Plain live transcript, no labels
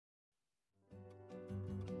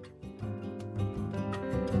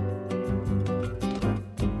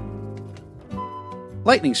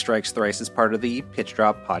Lightning Strikes Thrice is part of the Pitch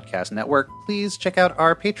Drop Podcast Network. Please check out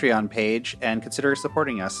our Patreon page and consider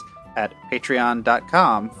supporting us at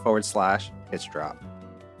patreon.com/Pitch Drop.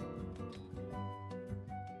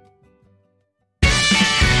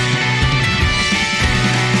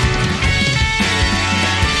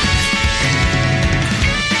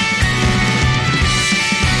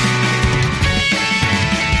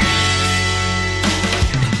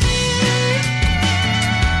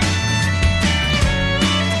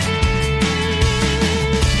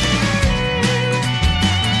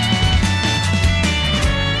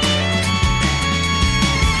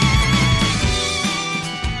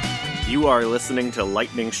 You are listening to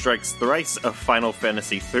Lightning Strikes Thrice, a Final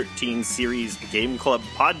Fantasy XIII Series Game Club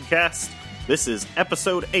podcast. This is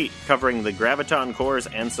Episode 8, covering the Graviton cores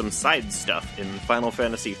and some side stuff in Final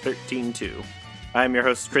Fantasy XIII-2. I'm your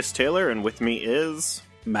host, Chris Taylor, and with me is...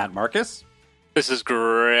 Matt Marcus? This is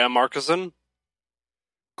Graham Marcuson.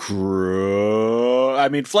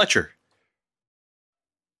 Fletcher.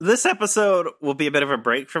 This episode will be a bit of a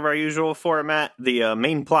break from our usual format. The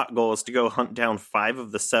main plot goal is to go hunt down 5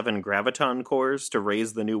 of the 7 Graviton cores to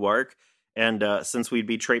raise the new arc. And since we'd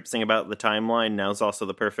be traipsing about the timeline, now's also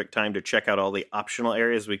the perfect time to check out all the optional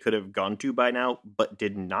areas we could have gone to by now, but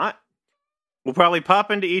did not. We'll probably pop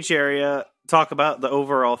into each area, talk about the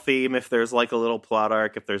overall theme, if there's like a little plot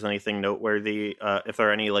arc, if there's anything noteworthy, if there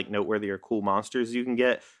are any like noteworthy or cool monsters you can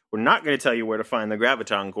get. We're not going to tell you where to find the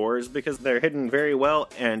Graviton cores because they're hidden very well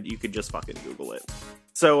and you could just fucking Google it.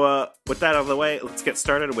 So with that out of the way, let's get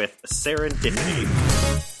started with Serendipity.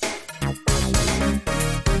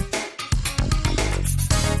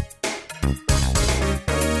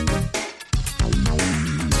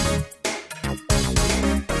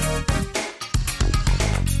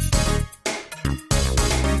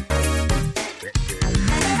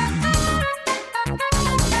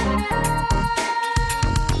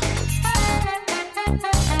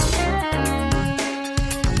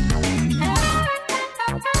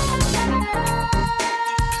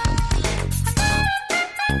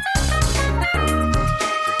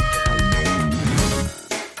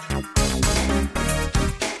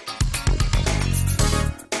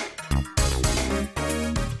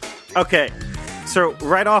 Okay, so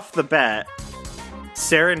right off the bat,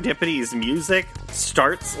 Serendipity's music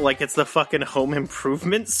starts like it's the fucking Home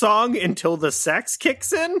Improvement song until the sax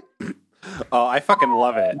kicks in. Oh, I fucking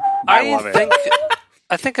love it. I love it.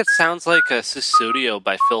 I think it sounds like a Sussudio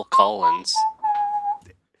by Phil Collins.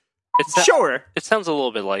 Sure. It sounds a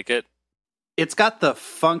little bit like it. It's got the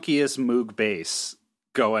funkiest Moog bass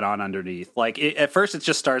going on underneath. Like, at first it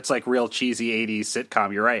just starts like real cheesy 80s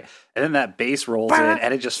sitcom, you're right. And then that bass rolls in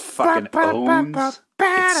and it just fucking owns.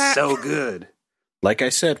 It's so good. Like I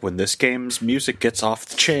said, when this game's music gets off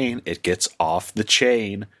the chain, it gets off the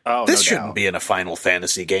chain. Oh, this no shouldn't doubt. be in a Final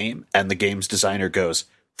Fantasy game. And the game's designer goes,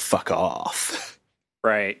 fuck off.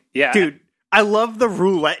 Right. Yeah. Dude, I love the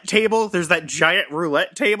roulette table. There's that giant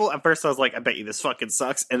roulette table. At first I was like, I bet you this fucking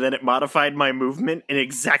sucks. And then it modified my movement in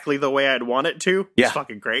exactly the way I'd want it to. Yeah. It's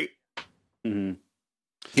fucking great. Mm-hmm.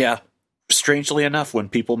 Yeah. Strangely enough, when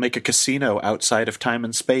people make a casino outside of time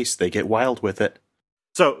and space, they get wild with it.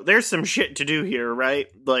 So there's some shit to do here, right?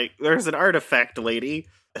 Like, there's an artifact lady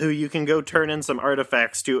who you can go turn in some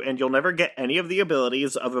artifacts to, and you'll never get any of the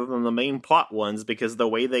abilities other than the main plot ones because the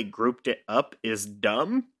way they grouped it up is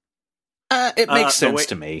dumb. It makes sense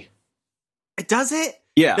to me. Does it?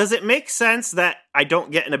 Yeah. Does it make sense that I don't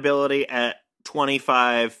get an ability at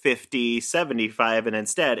 25, 50, 75, and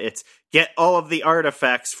instead it's get all of the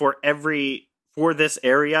artifacts for this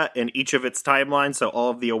area in each of its timelines, so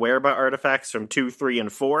all of the Aweirba artifacts from 2, 3,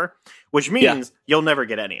 and 4, which means you'll never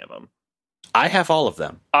get any of them. I have all of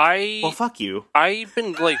them. Well, fuck you. I've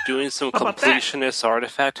been doing some How about that? completionist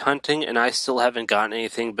artifact hunting, and I still haven't gotten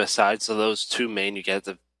anything besides those 2 main you get at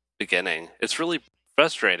the beginning. It's really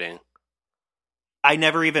frustrating. I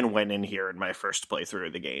never even went in here in my first playthrough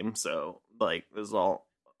of the game, so this is all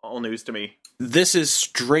news to me. This is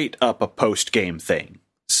straight up a post-game thing.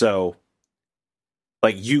 So,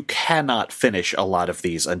 you cannot finish a lot of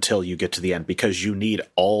these until you get to the end because you need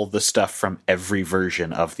all the stuff from every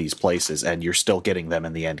version of these places, and you're still getting them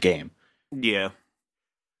in the end game. Yeah.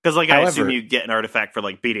 Because, I assume you get an artifact for,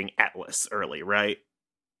 beating Atlas early, right?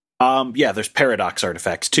 Yeah, there's Paradox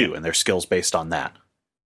artifacts, too, and there's skills based on that.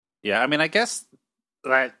 Yeah, I mean, I guess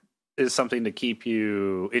that is something to keep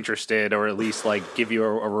you interested or at least, give you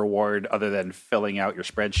a reward other than filling out your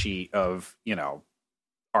spreadsheet of,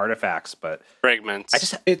 artifacts, but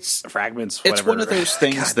Fragments. it's fragments, whatever. It's one of those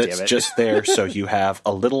things God that's damn it. just there so you have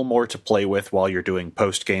a little more to play with while you're doing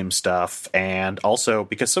post-game stuff, and also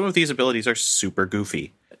because some of these abilities are super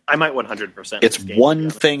goofy. I might 100%. It's this game, one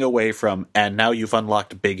thing away from, and now you've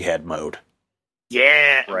unlocked Big Head mode.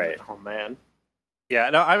 Yeah. Right. Oh, man. Yeah,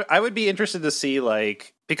 no, I would be interested to see,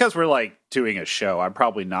 like, because we're like doing a show, I'm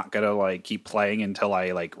probably not gonna like keep playing until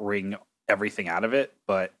I like wring everything out of it,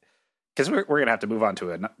 but because we're gonna have to move on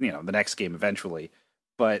to the next game eventually.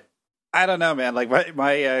 But I don't know, man. Like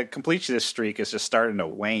my completionist streak is just starting to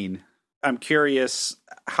wane. I'm curious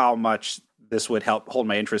how much this would help hold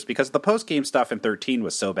my interest because the post game stuff in 13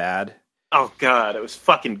 was so bad. Oh, God. It was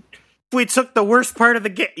fucking... We took the worst part of the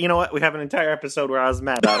game. You know what? We have an entire episode where I was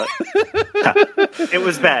mad about it. It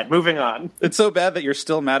was bad. Moving on. It's so bad that you're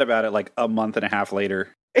still mad about it like a month and a half later.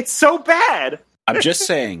 It's so bad. I'm just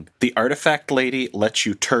saying, the artifact lady lets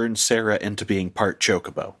you turn Sarah into being part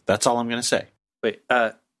Chocobo. That's all I'm going to say. Wait,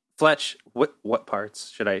 Fletch, what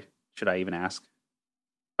parts should I even ask?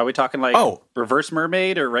 Are we talking like reverse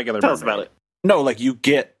mermaid or regular Tell mermaid? us about it. No, like you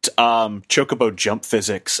get Chocobo jump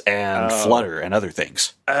physics and flutter and other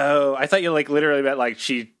things. Oh, I thought you like literally meant like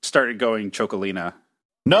she started going Chocolina.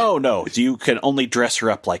 No, you can only dress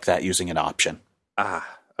her up like that using an option.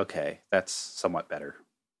 Ah, okay. That's somewhat better.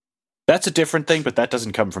 That's a different thing, but that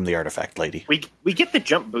doesn't come from the artifact lady. We get the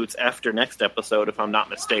jump boots after next episode, if I'm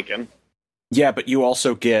not mistaken. Yeah, but you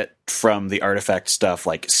also get from the artifact stuff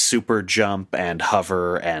like super jump and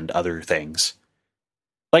hover and other things.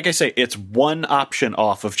 Like I say, it's one option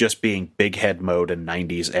off of just being big head mode and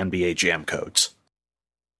 90s NBA Jam codes.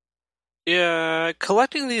 Yeah,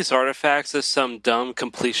 collecting these artifacts is some dumb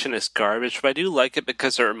completionist garbage, but I do like it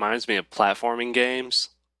because it reminds me of platforming games.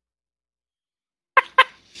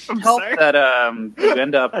 I'm Help sorry. that you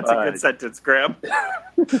end up. That's a good sentence, Graham.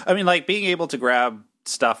 I mean, like being able to grab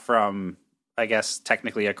stuff from, I guess,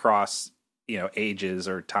 technically across ages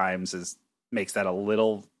or times makes that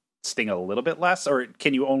sting a little bit less, or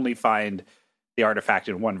can you only find the artifact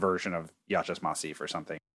in one version of Yashas Masif or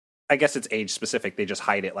something? I guess it's age specific. They just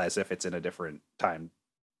hide it as if it's in a different time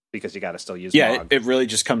because you got to still use. Yeah, it really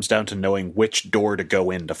just comes down to knowing which door to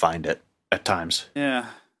go in to find it at times. Yeah.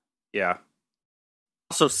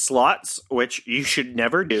 Also, slots, which you should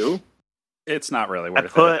never do. It's not really I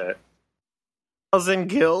worth put it. 1,000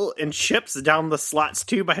 gil and chips down the slots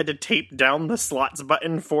tube. I had to tape down the slots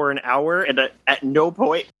button for an hour, and at no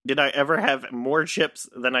point did I ever have more chips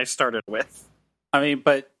than I started with. I mean,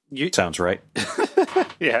 but you Sounds right.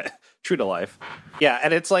 yeah, true to life. Yeah,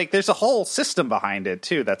 and it's like there's a whole system behind it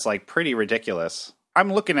too that's like pretty ridiculous.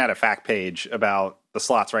 I'm looking at a fact page about the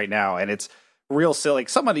slots right now, and it's real silly. Like,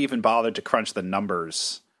 someone even bothered to crunch the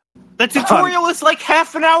numbers. The tutorial is like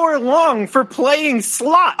half an hour long for playing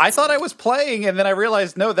slots. I thought I was playing, and then I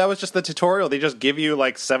realized, no, that was just the tutorial. They just give you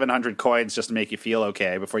like 700 coins just to make you feel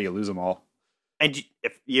okay before you lose them all. And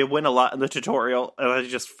if you win a lot in the tutorial,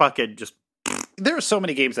 just fucking just... There are so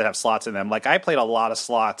many games that have slots in them. Like, I played a lot of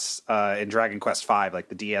slots in Dragon Quest V, like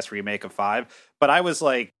the DS remake of 5, but I was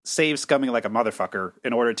like save scumming like a motherfucker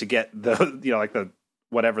in order to get the, like the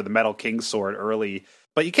Metal King sword early.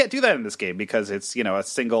 But you can't do that in this game because it's, a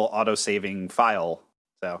single auto-saving file.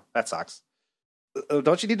 So that sucks.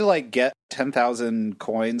 Don't you need to like get 10,000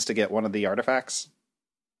 coins to get one of the artifacts?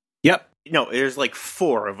 Yep. No, there's like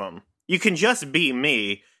 4 of them. You can just be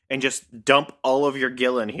me and just dump all of your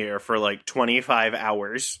gil in here for like 25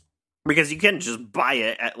 hours. Because you can just buy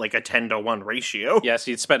it at like a 10-to-1 ratio. Yes,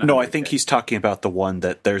 you'd spend. No, I think he's talking about the one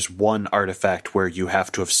that there's one artifact where you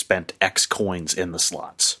have to have spent X coins in the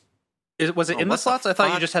slots. Was it in the what slots? the I thought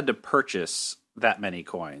you fuck? just had to purchase that many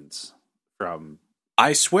coins from.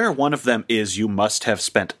 I swear one of them is you must have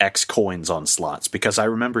spent X coins on slots, because I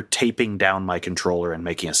remember taping down my controller and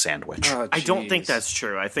making a sandwich. Oh, I don't think jeez. that's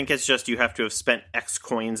true. I think it's just you have to have spent X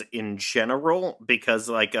coins in general, because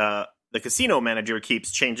like the casino manager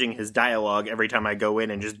keeps changing his dialogue every time I go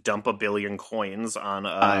in and just dump a billion coins on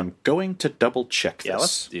I'm going to double check this. Yeah,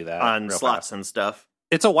 let's do that on real slots fast. and stuff.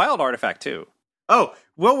 It's a wild artifact too. Oh,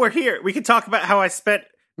 well, we're here. We can talk about how I spent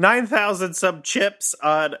 9,000 some chips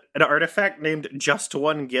on an artifact named Just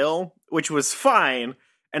One Gil, which was fine,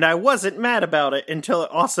 and I wasn't mad about it until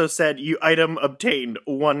it also said you item obtained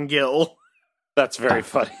 1 gil. That's very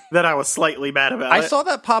funny. Then I was slightly mad about I it. saw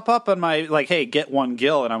that pop up on my like, hey, get 1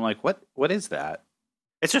 gil, and I'm like, what is that?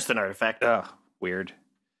 It's just an artifact. Ugh, weird.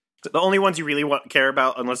 The only ones you really care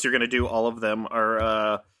about, unless you're going to do all of them,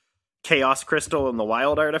 are Chaos Crystal and the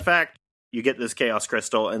Wild Artifact. You get this Chaos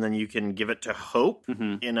Crystal, and then you can give it to Hope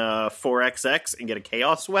in a 4XX and get a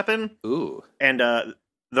Chaos Weapon. Ooh. And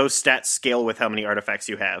those stats scale with how many artifacts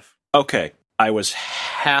you have. Okay, I was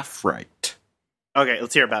half right. Okay,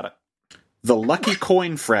 let's hear about it. The Lucky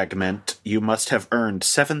Coin Fragment, you must have earned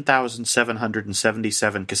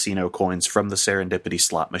 7,777 casino coins from the Serendipity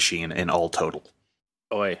slot machine in all total.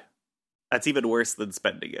 Oi. That's even worse than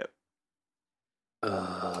spending it.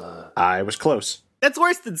 I was close. That's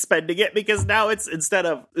worse than spending it, because now it's, instead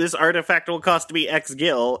of this artifact will cost me X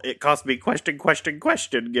gil, it cost me question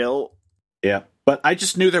gil. Yeah. But I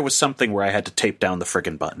just knew there was something where I had to tape down the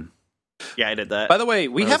friggin' button. Yeah, I did that. By the way,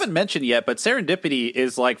 we haven't mentioned yet, but Serendipity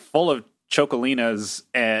is like full of Chocolinas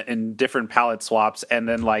and different palette swaps, and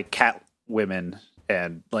then like cat women,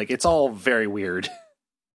 and like it's all very weird.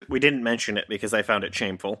 We didn't mention it because I found it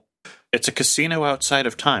shameful. It's a casino outside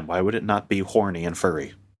of time. Why would it not be horny and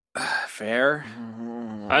furry? Fair.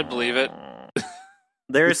 I'd believe it.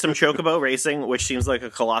 There is some chocobo racing, which seems like a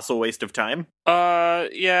colossal waste of time.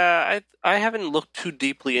 Yeah, I haven't looked too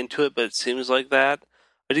deeply into it, but it seems like that.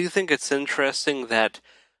 I do think it's interesting that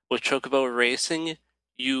with chocobo racing,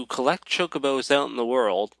 you collect chocobos out in the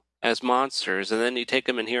world as monsters, and then you take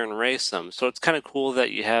them in here and race them. So it's kind of cool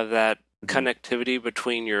that you have that connectivity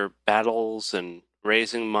between your battles and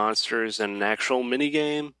raising monsters and an actual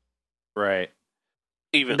minigame. Right.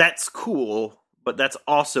 Even That's cool, but that's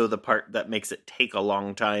also the part that makes it take a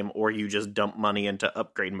long time, or you just dump money into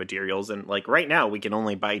upgrade materials. And like right now, we can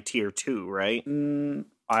only buy tier 2, right?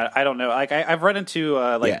 I don't know. Like I've run into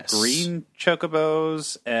Yes. green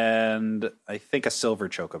chocobos and I think a silver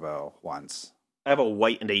chocobo once, I have a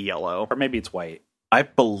white and a yellow. or maybe it's white. I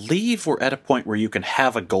believe we're at a point where you can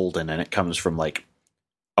have a golden and it comes from like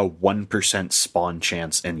a 1% spawn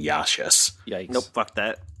chance in Yashas. Yikes. Nope, fuck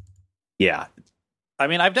that. Yeah. I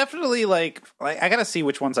mean, I've definitely like I gotta see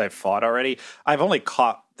which ones I've fought already. I've only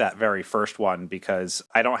caught that very first one because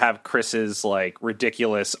I don't have Chris's like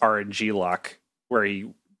ridiculous RNG luck where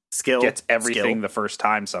he Skill. gets everything Skill. the first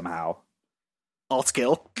time somehow. All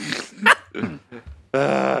skill.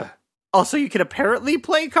 Also, you can apparently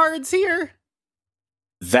play cards here.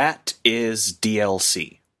 That is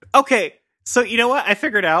DLC. Okay, so you know what I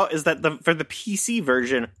figured out is that for the PC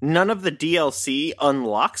version, none of the DLC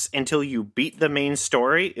unlocks until you beat the main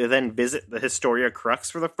story, and then visit the Historia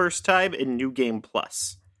Crux for the first time in New Game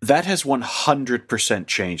Plus. That has 100%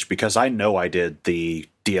 changed because I know I did the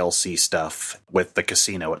DLC stuff with the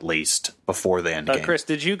casino at least before the end game. Chris,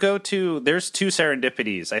 did you go to? There's 2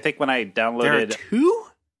 Serendipities. I think when I There are downloaded, 2?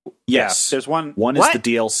 Yes. there's one. One What? is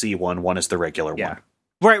the DLC one is the regular Yeah.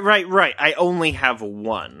 one. Right. I only have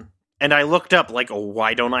one. And I looked up, like,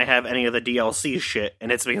 why don't I have any of the DLC shit?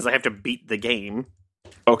 And it's because I have to beat the game.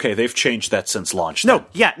 Okay, they've changed that since launch. No,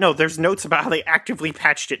 there's notes about how they actively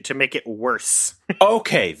patched it to make it worse.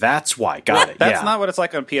 Okay, that's why. Got it. That's yeah. not what it's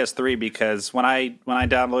like on PS3 because when I bought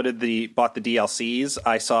the DLCs,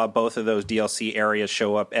 I saw both of those DLC areas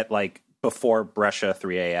show up at like before Brescia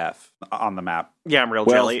 3AF on the map. Yeah, I'm real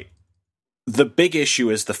Well, jelly. The big issue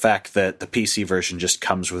is the fact that the PC version just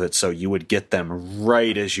comes with it, so you would get them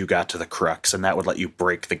right as you got to the crux, and that would let you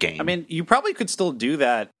break the game. I mean, you probably could still do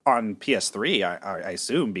that on PS3, I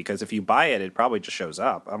assume, because if you buy it, it probably just shows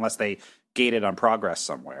up, unless they gate it on progress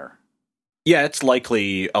somewhere. yeah, it's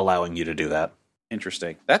likely allowing you to do that.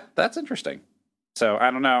 Interesting. That's interesting. So, I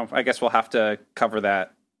don't know. I guess we'll have to cover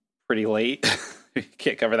that pretty late.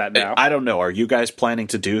 Can't cover that now. I don't know. Are you guys planning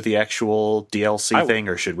to do the actual DLC thing,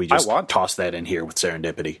 or should we just want to. toss that in here with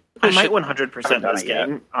Serendipity? I should- might 100% done this it yet.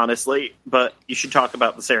 game, honestly, but you should talk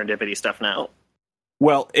about the serendipity stuff now.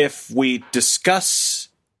 Well, if we discuss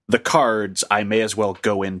the cards, I may as well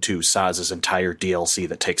go into Saz's entire DLC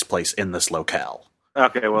that takes place in this locale.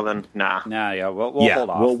 Okay, well then, nah. Nah, yeah, we'll hold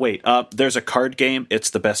off. We'll wait. There's a card game. It's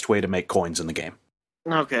the best way to make coins in the game.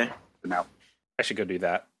 Okay. No, I should go do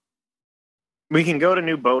that. We can go to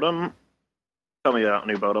New Bodum. Tell me about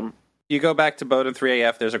New Bodum. You go back to Bowden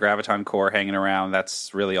 3AF, there's a Graviton core hanging around.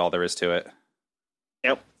 That's really all there is to it.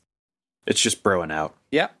 Yep. It's just broing out.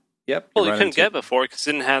 Yep. Well, you run couldn't into- get before because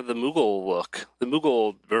it didn't have the Moogle look, the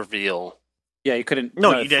Moogle reveal. Yeah, you couldn't.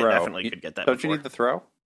 No, you throw. definitely could get that Don't before. you need the throw?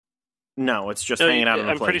 No, it's just No, hanging out on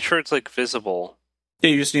the I'm plate. pretty sure it's like visible.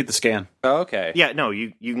 Yeah, you just need the scan. Oh, okay. Yeah, no,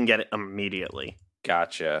 you can get it immediately.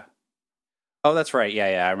 Gotcha. Oh, that's right. Yeah,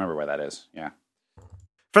 I remember where that is. Yeah.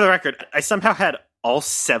 For the record, I somehow had all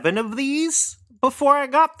 7 of these before I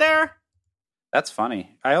got there. That's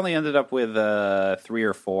funny. I only ended up with 3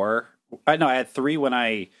 or 4. I had 3 when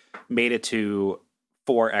I made it to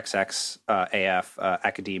 4XX AF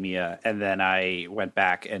Academia, and then I went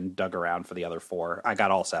back and dug around for the other 4. I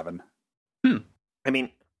got all 7. I mean,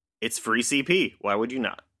 it's free CP. Why would you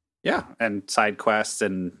not? Yeah, and side quests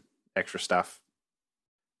and extra stuff.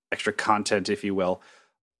 Extra content, if you will.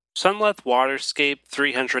 Sunleth Waterscape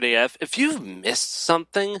 300 AF. If you've missed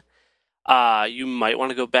something, you might want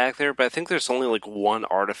to go back there, but I think there's only like one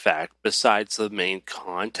artifact besides the main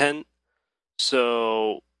content.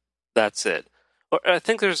 So that's it. Or I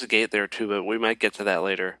think there's a gate there too, but we might get to that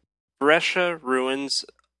later. Brescia Ruins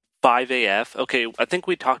 5AF. Okay, I think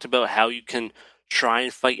we talked about how you can try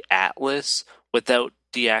and fight Atlas without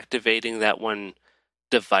deactivating that one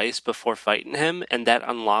device before fighting him, and that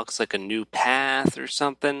unlocks like a new path or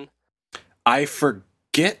something. I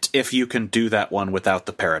forget if you can do that one without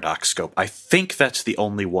the paradox scope. I think that's the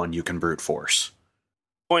only one you can brute force.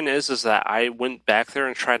 Point is that I went back there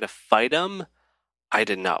and tried to fight him. I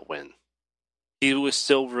did not win. He was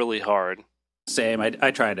still really hard. Same.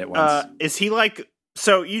 I tried it once. Is he like...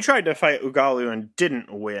 So you tried to fight Ugalu and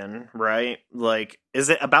didn't win, right? Like, is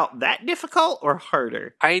it about that difficult or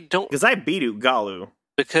harder? I don't... Because I beat Ugalu.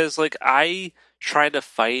 Because, like, I tried to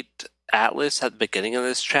fight Atlas at the beginning of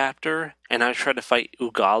this chapter, and I tried to fight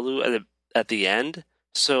Ugalu at the end,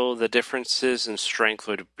 so the differences in strength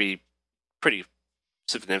would be pretty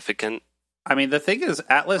significant. I mean, the thing is,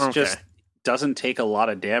 Atlas just doesn't take a lot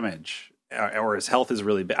of damage, or his health is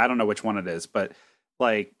really bad. I don't know which one it is, but,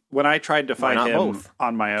 like, when I tried to fight him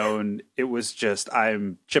on my own, it was just,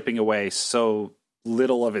 I'm chipping away so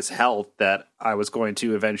little of his health that I was going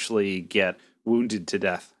to eventually get wounded to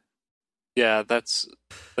death. Yeah,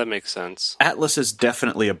 that makes sense. Atlas is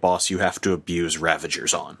definitely a boss you have to abuse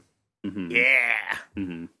Ravagers on. Mm-hmm. Yeah.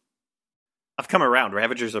 Mm-hmm. I've come around.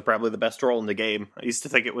 Ravagers are probably the best role in the game. I used to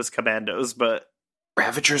think it was Commandos, but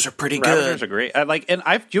Ravagers are pretty Ravagers good. are great.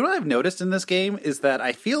 You know what I've noticed in this game is that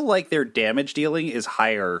I feel like their damage dealing is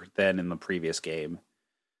higher than in the previous game.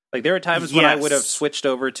 Like, there are times when I would have switched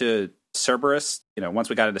over to Cerberus, once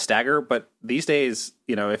we got into Stagger, but these days,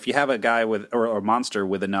 if you have a guy with or a monster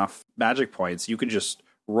with enough magic points, you can just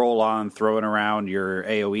roll on, throwing around your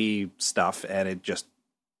AoE stuff, and it just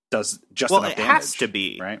does just enough damage. Well, it has to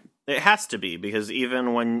be, right? It has to be, because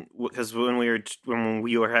even when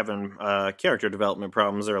we were having character development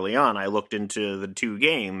problems early on, I looked into the two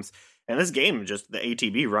games, and this game the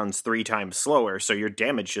ATB runs 3 times slower, so your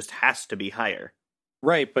damage just has to be higher.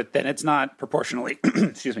 Right, but then it's not proportionally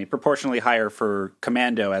proportionally higher for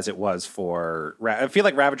Commando as it was for... I feel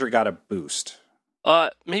like Ravager got a boost.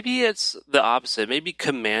 Maybe it's the opposite. Maybe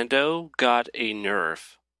Commando got a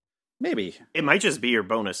nerf. Maybe. It might just be your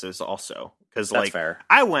bonuses also. Because, That's fair.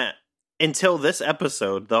 I went until this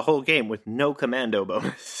episode, the whole game, with no Commando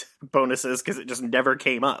bonuses, because it just never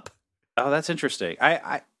came up. Oh, that's interesting.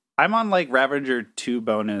 I'm on, like, Ravager 2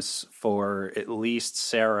 bonus for at least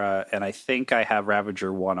Sarah, and I think I have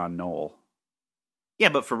Ravager 1 on Noel. Yeah,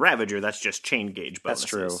 but for Ravager, that's just chain gauge bonuses. That's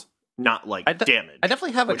true. Not, like, damage. I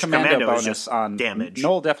definitely have a Commando bonus on... damage.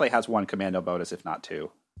 Noel definitely has 1 Commando bonus, if not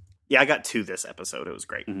 2. Yeah, I got 2 this episode. It was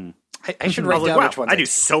great. Mm-hmm. I should write down which ones. I do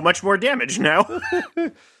so much more damage now.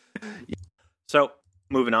 So,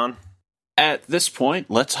 moving on. At this point,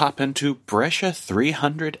 let's hop into Brescia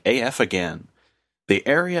 300 AF again. The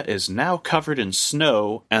area is now covered in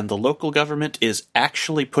snow, and the local government is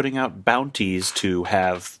actually putting out bounties to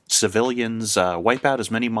have civilians wipe out as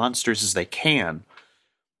many monsters as they can,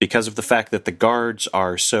 because of the fact that the guards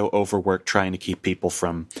are so overworked trying to keep people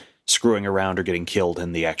from screwing around or getting killed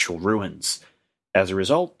in the actual ruins. As a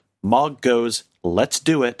result, Mog goes, let's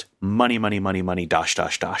do it, money, money, money, money, dash,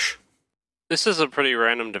 dash, dash. This is a pretty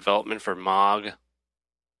random development for Mog.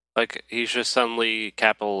 Like, he's just suddenly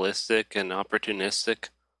capitalistic and opportunistic.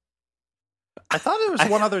 I thought there was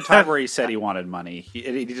one other time where he said he wanted money. He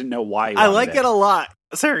didn't know why he I wanted like it a lot.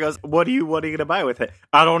 Sarah goes, what are you going to buy with it?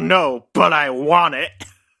 I don't know, but I want it.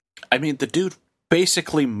 I mean, the dude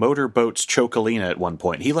basically motorboats Chocolina at one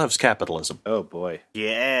point. He loves capitalism. Oh, boy.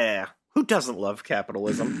 Yeah. Who doesn't love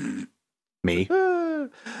capitalism? Me. I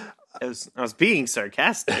was being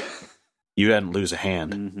sarcastic. You didn't lose a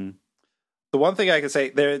hand. Mm-hmm. The one thing I can say,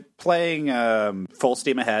 they're playing Full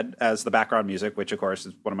Steam Ahead as the background music, which, of course,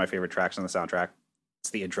 is one of my favorite tracks on the soundtrack. It's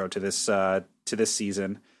the intro to this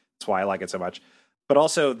season. That's why I like it so much. But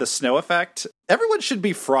also the snow effect. Everyone should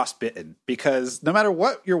be frostbitten, because no matter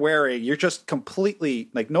what you're wearing, you're just completely,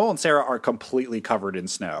 like, Noel and Sarah are completely covered in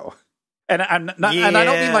snow. And and I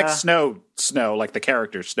don't mean like snow, like the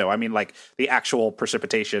character's snow. I mean like the actual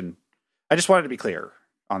precipitation. I just wanted to be clear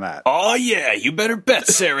on that. Oh, yeah, you better bet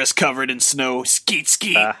Sarah's covered in snow. Skeet,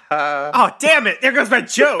 skeet. Oh, damn it. There goes my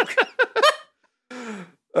joke.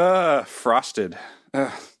 Frosted.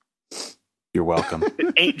 You're welcome.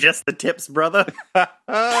 It ain't just the tips, brother.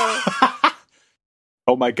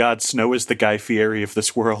 Oh my god, Snow is the Guy Fieri of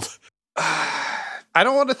this world. I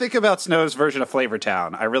don't want to think about Snow's version of Flavor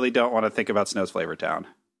Town. I really don't want to think about Snow's Flavor Town.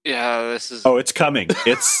 Yeah, this is... Oh, it's coming.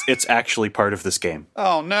 It's actually part of this game.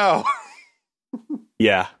 Oh, no.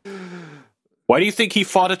 Yeah. Why do you think he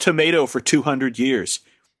fought a tomato for 200 years?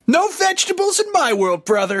 No vegetables in my world,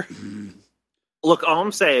 brother. Look, all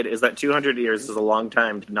I'm saying is that 200 years is a long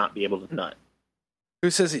time to not be able to nut. Who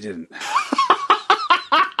says he didn't?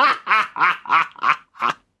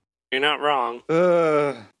 You're not wrong.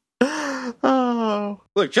 Oh.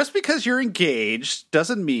 Look, just because you're engaged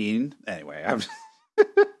doesn't mean... Anyway, I'm...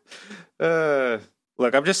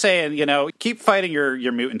 Look, I'm just saying, keep fighting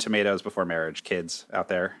your mutant tomatoes before marriage, kids out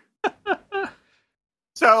there.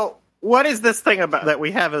 So, what is this thing about that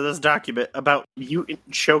we have in this document about mutant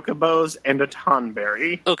chocobos and a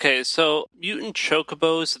tonberry? Okay, so mutant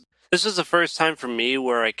chocobos. This is the first time for me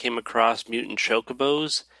where I came across mutant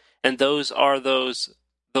chocobos, and those are those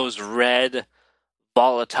red,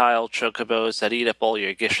 volatile chocobos that eat up all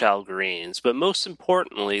your Gishal greens. But most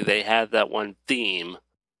importantly, they had that one theme.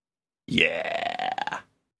 Yeah.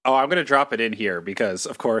 Oh, I'm going to drop it in here because,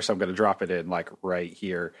 of course, I'm going to drop it in, right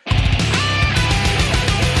here.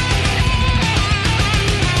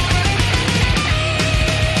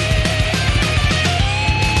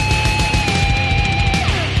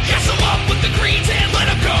 Hustle up with the greens and let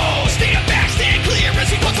 'em go. Stand back, stand clear as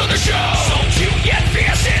he puts on the show. So cute yet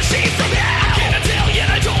fierce and seen from hell. Can I tell yet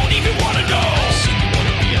I don't even want to know. So you want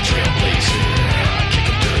to be a trailblazer. Kick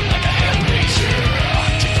 'em dirt like a hell racer.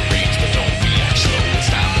 Take the reins but don't react slow. It's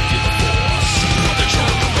time to feel the force of the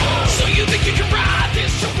chocobo. So you think you can ride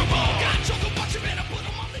this chocobo? Got chocobos, you better put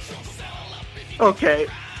 'em on the show. Sell up if you Okay,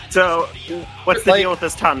 so what's the deal with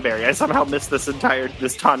this tonberry? I somehow missed this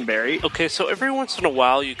tonberry. Okay, so every once in a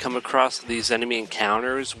while you come across these enemy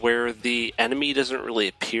encounters where the enemy doesn't really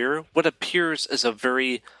appear. What appears is a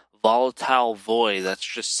very volatile void that's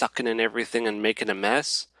just sucking in everything and making a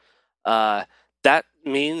mess. That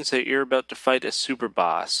means that you're about to fight a super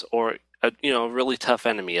boss or a really tough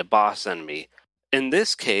enemy, a boss enemy. In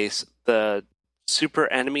this case, the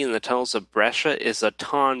super enemy in the tunnels of Brescia is a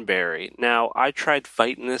tonberry. Now, I tried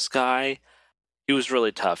fighting this guy. He was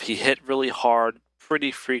really tough. He hit really hard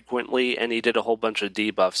pretty frequently, and he did a whole bunch of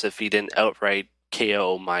debuffs if he didn't outright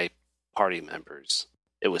KO my party members.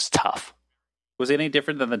 It was tough. Was it any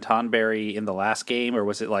different than the Tonberry in the last game, or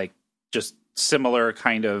was it just similar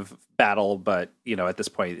kind of battle, but at this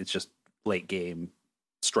point it's just late game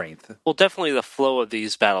strength? Well, definitely the flow of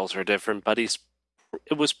these battles are different, but it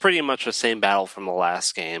was pretty much the same battle from the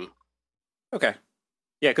last game. Okay.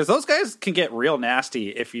 Yeah, because those guys can get real nasty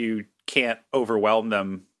if you can't overwhelm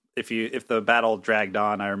them. If the battle dragged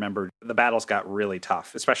on, I remember the battles got really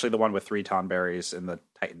tough, especially the one with 3 Tonberries in the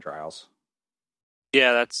Titan Trials.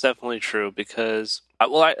 Yeah, that's definitely true because,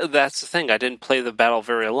 that's the thing. I didn't play the battle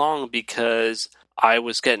very long because I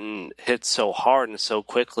was getting hit so hard and so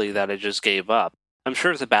quickly that I just gave up. I'm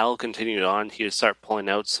sure if the battle continued on, he would start pulling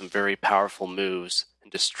out some very powerful moves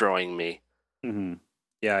and destroying me. Mm-hmm.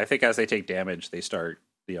 Yeah, I think as they take damage, they start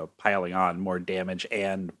piling on more damage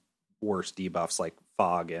and worse debuffs like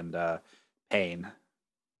fog and pain.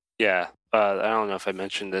 Yeah, I don't know if I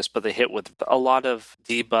mentioned this, but they hit with a lot of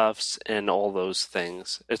debuffs and all those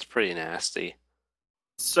things. It's pretty nasty.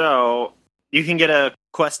 So you can get a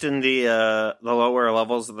quest in the lower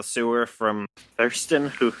levels of the sewer from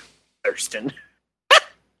Thurston. Thurston?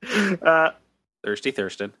 Thirsty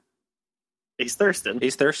Thurston. He's Thurston.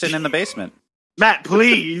 He's Thurston in the basement. Matt,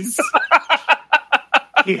 please.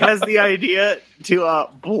 He has the idea to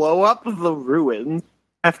blow up the ruins.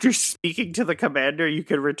 After speaking to the commander, you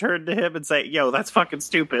can return to him and say, yo, that's fucking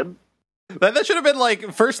stupid. That should have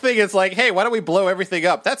been first thing is hey, why don't we blow everything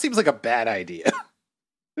up? That seems like a bad idea.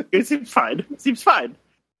 It seems fine.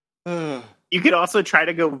 You could also try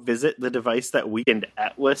to go visit the device that weakened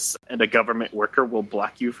Atlas, and a government worker will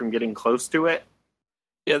block you from getting close to it.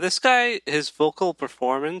 Yeah, this guy, his vocal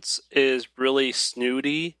performance is really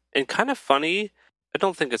snooty and kind of funny. I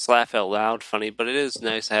don't think it's laugh out loud funny, but it is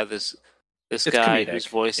nice to have this guy comedic. who's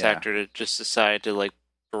voice actor to just decide to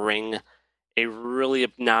bring a really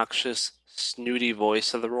obnoxious, snooty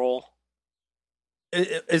voice to the role.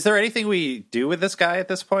 Is there anything we do with this guy at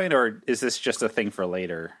this point, or is this just a thing for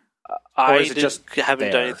later? I is it just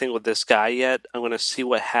haven't done there? anything with this guy yet. I'm going to see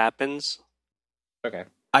what happens. Okay.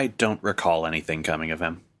 I don't recall anything coming of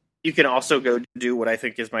him. You can also go do what I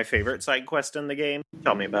think is my favorite side quest in the game.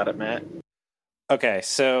 Tell me about it, Matt. Okay,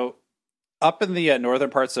 so up in the northern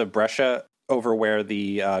parts of Brescia, over where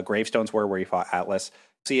the gravestones were, where you fought Atlas,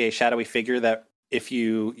 see a shadowy figure that if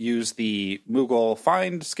you use the Moogle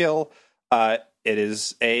find skill, it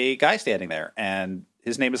is a guy standing there, and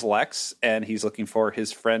his name is Lex, and he's looking for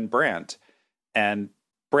his friend Brant. And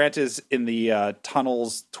Brant is in the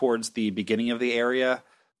tunnels towards the beginning of the area.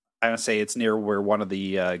 I want to say it's near where one of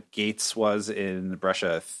the gates was in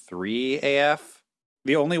Brescia 3 AF.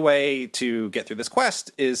 The only way to get through this quest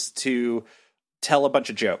is to tell a bunch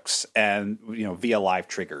of jokes and, via live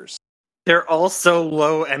triggers. They're all so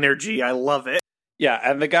low energy. I love it. Yeah,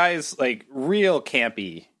 and the guy's like real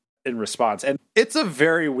campy in response. And it's a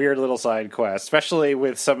very weird little side quest, especially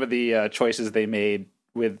with some of the choices they made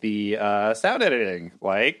with the sound editing.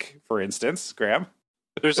 Like, for instance, Graham.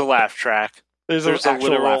 There's a laugh track. There's a actual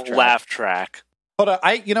literal laugh track. Hold on,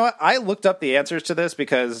 you know what? I looked up the answers to this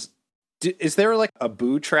because is there like a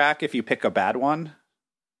boo track if you pick a bad one?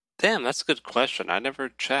 Damn, that's a good question. I never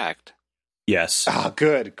checked. Yes. Oh,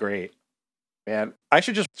 good, great. Man, I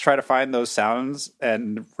should just try to find those sounds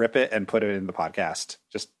and rip it and put it in the podcast.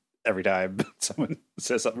 Just every time someone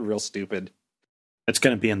says something real stupid. It's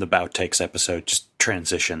going to be in the Bout Takes episode, just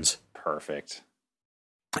transitions. Perfect.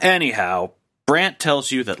 Anyhow, Brant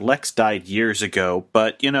tells you that Lex died years ago,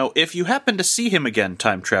 but, if you happen to see him again,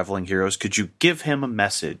 time-traveling heroes, could you give him a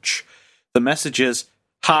message? The message is,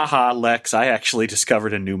 haha, Lex, I actually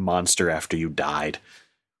discovered a new monster after you died.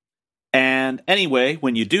 And anyway,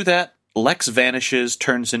 when you do that, Lex vanishes,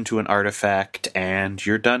 turns into an artifact, and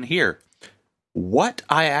you're done here. What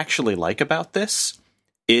I actually like about this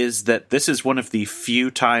is that this is one of the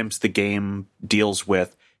few times the game deals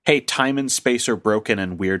with, hey, time and space are broken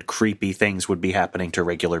and weird, creepy things would be happening to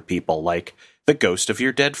regular people, like the ghost of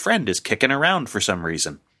your dead friend is kicking around for some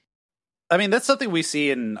reason. I mean, that's something we see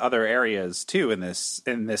in other areas too in this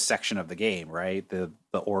section of the game, right? The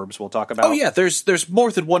orbs we'll talk about. Oh yeah, there's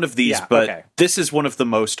more than one of these, Yeah, but okay. This is one of the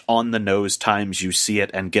most on the nose times you see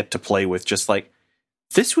it and get to play with. Just like,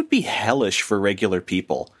 this would be hellish for regular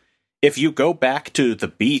people. If you go back to the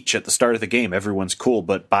beach at the start of the game, everyone's cool,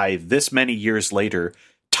 but by this many years later,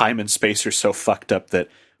 time and space are so fucked up that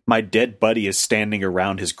my dead buddy is standing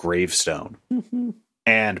around his gravestone.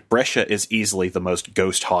 And Brescia is easily the most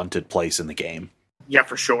ghost-haunted place in the game. Yeah,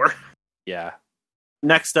 for sure. Yeah.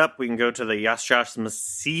 Next up, we can go to the Yashash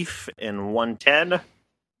Massif in 110.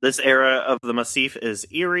 This era of the Massif is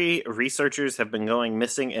eerie. Researchers have been going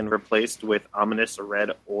missing and replaced with ominous red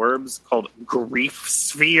orbs called grief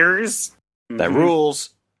spheres. That rules.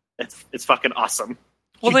 It's fucking awesome.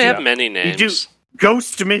 Well, You they do- have many names. You do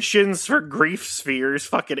ghost missions for grief spheres.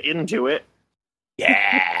 Fucking into it.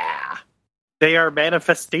 Yeah! They are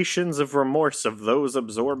manifestations of remorse of those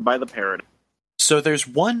absorbed by the paradigm. So there's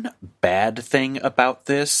one bad thing about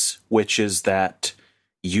this, which is that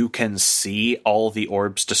you can see all the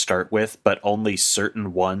orbs to start with, but only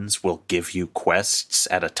certain ones will give you quests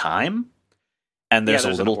at a time. And there's,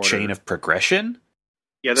 there's a an little order. chain of progression.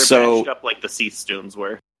 Yeah, they're So- batched up like the Sea Stones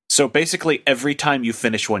were. So basically, every time you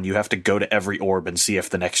finish one, you have to go to every orb and see if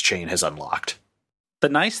the next chain has unlocked. The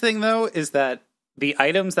nice thing, though, is that the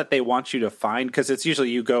items that they want you to find, because it's usually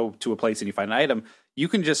you go to a place and you find an item, you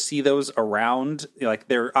can just see those around. Like,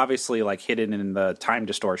 they're obviously like hidden in the time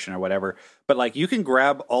distortion or whatever, but like you can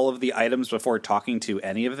grab all of the items before talking to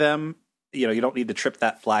any of them. You don't need to trip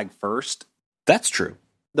that flag first. That's true.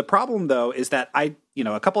 The problem, though, is that a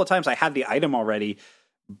couple of times I had the item already,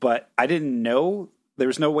 but I didn't know.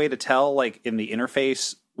 There's no way to tell, like, in the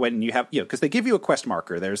interface when you have, because they give you a quest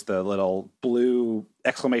marker. There's the little blue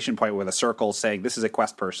exclamation point with a circle saying this is a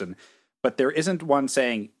quest person, but there isn't one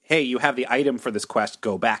saying, hey, you have the item for this quest,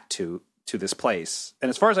 go back to this place. And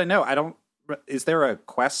as far as I know, is there a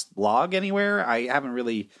quest log anywhere? I haven't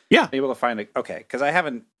really been able to find it. Okay, because I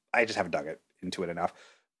just haven't dug into it enough.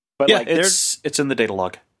 But Yeah, like, it's in the data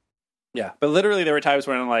log. yeah, but literally there were times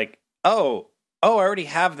when I'm like, oh, I already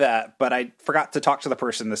have that, but I forgot to talk to the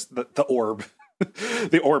person, the orb,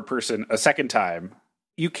 the orb person a second time.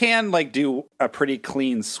 You can like do a pretty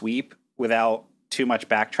clean sweep without too much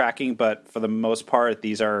backtracking, but for the most part,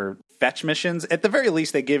 these are fetch missions. At the very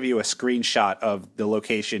least, they give you a screenshot of the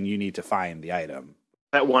location you need to find the item.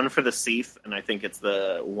 That one for the Seath, and I think it's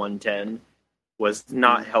the 110, was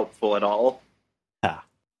not helpful at all.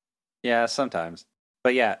 Yeah, sometimes.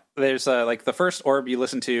 But yeah, there's like the first orb you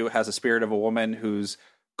listen to has a spirit of a woman who's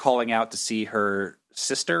calling out to see her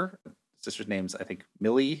sister. Sister's name's, I think,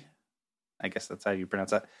 Millie. I guess that's how you pronounce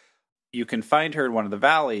that. You can find her in one of the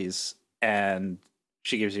valleys, and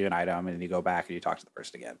she gives you an item, and you go back and you talk to the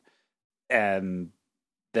person again. And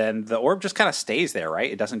then the orb just kind of stays there,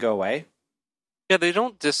 right? It doesn't go away. Yeah, they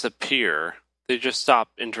don't disappear. They just stop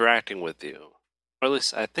interacting with you. Or at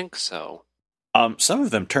least I think so. Some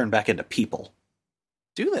of them turn back into people.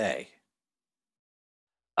 Do they?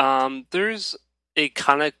 There's a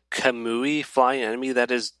kind of Kamui flying enemy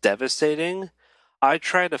that is devastating. I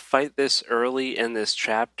try to fight this early in this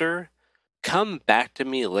chapter. Come back to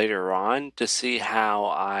me later on to see how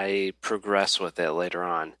I progress with it later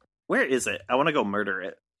on. Where is it? I want to go murder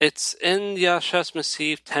it. It's in Yashash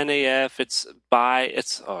Massif, 10 AF.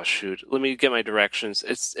 Oh shoot, let me get my directions.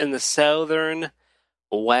 It's in the southern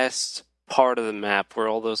west part of the map where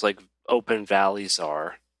all those like open valleys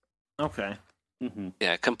are. Okay. Mm-hmm.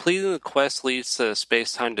 Yeah, completing the quest leads to a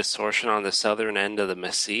space-time distortion on the southern end of the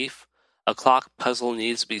Massif. A clock puzzle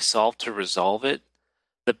needs to be solved to resolve it.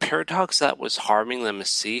 The paradox that was harming the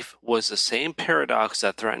Massif was the same paradox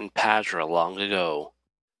that threatened Padra long ago.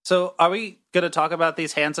 So, are we going to talk about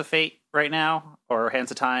these Hands of Fate right now, or Hands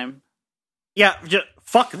of Time? Yeah,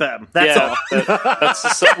 fuck them. That's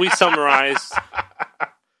all. We summarized.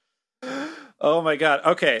 Oh my god.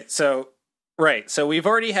 Okay, so so we've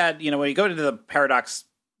already had, when you go into the paradox,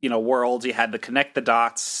 worlds, you had the connect the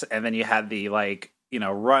dots, and then you had the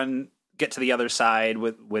get to the other side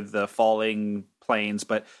with the falling planes.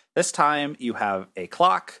 But this time you have a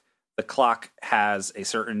clock. The clock has a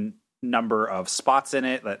certain number of spots in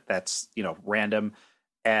it that's random,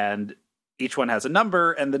 and each one has a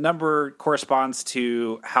number, and the number corresponds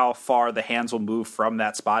to how far the hands will move from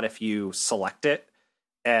that spot if you select it.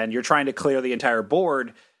 And you're trying to clear the entire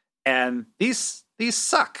board, and these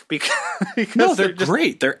suck because no, they're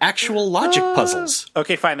great. They're actual logic puzzles.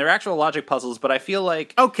 Okay, fine, they're actual logic puzzles, but I feel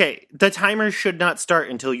like okay, the timer should not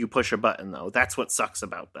start until you push a button, though. That's what sucks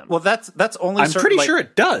about them. Well, that's only. I'm pretty sure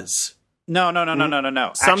it does.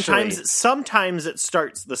 No. Sometimes it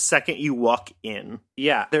starts the second you walk in.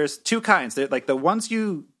 Yeah, there's two kinds. They're like the ones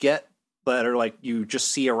you get that are like you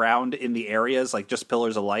just see around in the areas, like just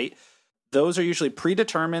pillars of light. Those are usually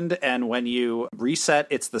predetermined, and when you reset,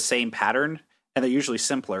 it's the same pattern, and they're usually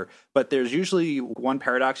simpler. But there's usually one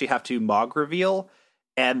paradox you have to Mog reveal,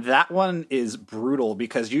 and that one is brutal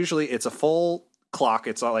because usually it's a full clock.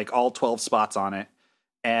 It's like all 12 spots on it,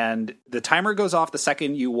 and the timer goes off the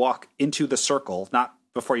second you walk into the circle, not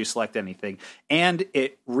before you select anything, and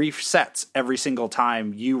it resets every single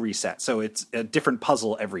time you reset. So it's a different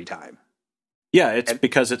puzzle every time. Yeah, it's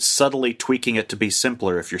because it's subtly tweaking it to be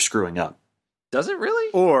simpler if you're screwing up. Does it really?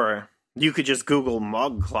 Or you could just Google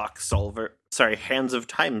Mog Clock Solver. Sorry, Hands of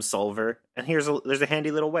Time Solver, and there's a handy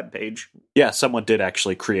little web page. Yeah, someone did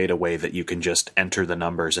actually create a way that you can just enter the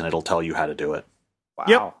numbers and it'll tell you how to do it. Wow.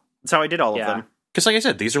 Yep, that's how I did all of them. Because like I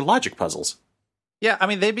said, these are logic puzzles. Yeah, I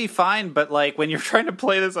mean, they'd be fine, but like when you're trying to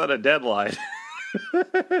play this on a deadline,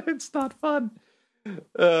 it's not fun.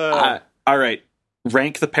 All right.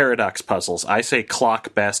 Rank the paradox puzzles. I say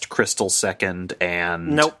clock best, crystal second, and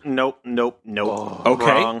Nope. Oh. Okay.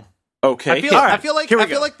 Wrong. Okay. I feel like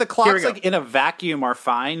the clocks go. like in a vacuum are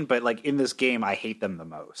fine, but like in this game, I hate them the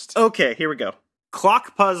most. Okay, here we go.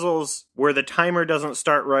 Clock puzzles where the timer doesn't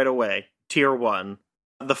start right away. Tier 1.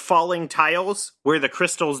 The falling tiles where the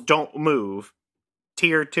crystals don't move.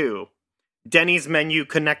 Tier 2. Denny's menu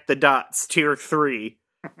connect the dots. Tier 3.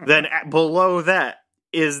 Then below that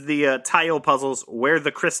is the tile puzzles where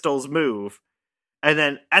the crystals move. And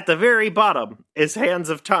then at the very bottom is Hands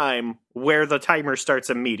of Time, where the timer starts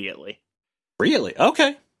immediately. Really?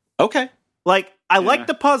 Okay. Like, I like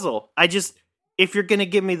the puzzle. If you're going to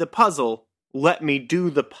give me the puzzle, let me do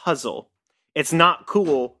the puzzle. It's not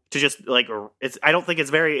cool to just, like, I don't think it's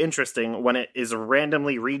very interesting when it is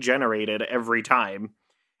randomly regenerated every time,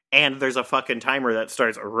 and there's a fucking timer that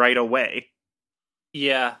starts right away.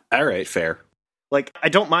 Yeah. All right, fair. Like, I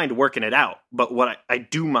don't mind working it out, but what I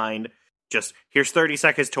do mind, just, here's 30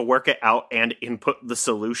 seconds to work it out and input the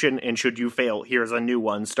solution, and should you fail, here's a new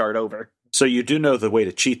one, start over. So you do know the way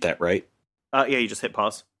to cheat that, right? Yeah, you just hit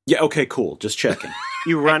pause. Yeah, okay, cool. Just checking.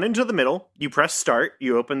 You run into the middle, you press start,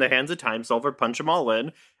 you open the Hands of Time Solver, punch them all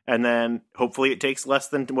in, and then hopefully it takes less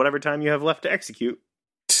than whatever time you have left to execute.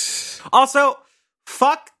 Also,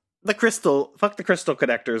 fuck the crystal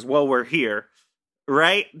connectors while we're here.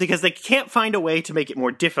 Right? Because they can't find a way to make it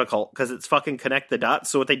more difficult because it's fucking connect the dots.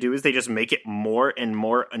 So what they do is they just make it more and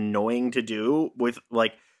more annoying to do with,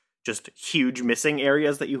 like, just huge missing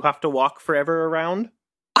areas that you have to walk forever around.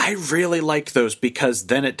 I really like those because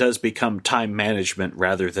then it does become time management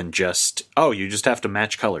rather than just, you just have to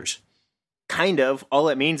match colors. Kind of. All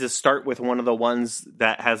it means is start with one of the ones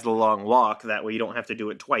that has the long walk. That way you don't have to do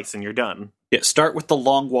it twice and you're done. Yeah, start with the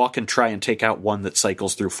long walk and try and take out one that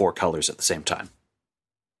cycles through 4 colors at the same time.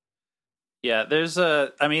 Yeah, there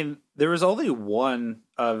was only one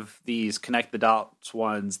of these connect the dots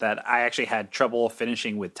ones that I actually had trouble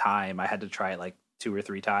finishing with time. I had to try it like 2 or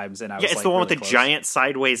 3 times, and it's the one with the giant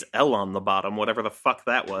sideways L on the bottom, whatever the fuck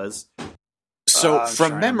that was. So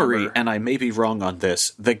from memory, and I may be wrong on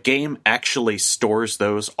this, the game actually stores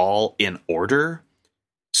those all in order.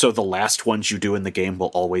 So the last ones you do in the game will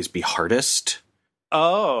always be hardest.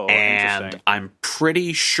 Oh, and interesting. I'm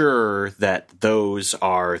pretty sure that those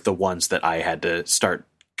are the ones that I had to start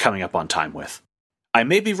coming up on time with. I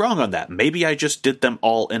may be wrong on that. Maybe I just did them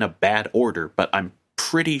all in a bad order, but I'm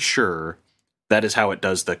pretty sure that is how it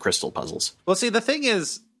does the crystal puzzles. Well, see, the thing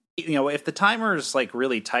is, You know, if the timer's like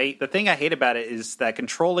really tight, the thing I hate about it is that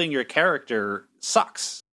controlling your character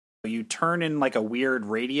sucks. You turn in like a weird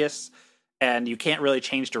radius and you can't really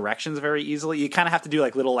change directions very easily. You kind of have to do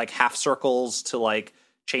like little like half circles to like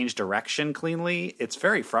change direction cleanly. It's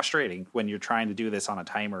very frustrating when you're trying to do this on a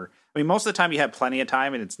timer. I mean, most of the time you have plenty of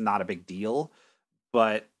time and it's not a big deal,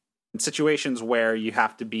 but in situations where you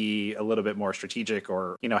have to be a little bit more strategic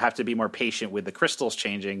or, you know, have to be more patient with the crystals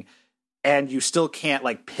changing, and you still can't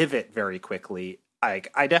like pivot very quickly.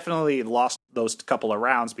 I definitely lost those couple of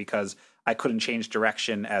rounds because I couldn't change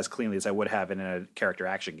direction as cleanly as I would have in a character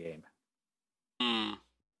action game.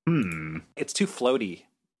 It's too floaty.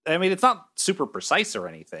 I mean, it's not super precise or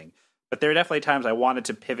anything, but there are definitely times I wanted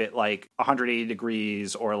to pivot like 180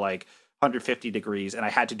 degrees or like 150 degrees, and I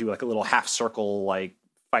had to do like a little half circle like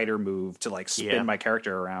fighter move to like spin my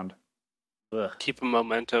character around. Ugh. Keep a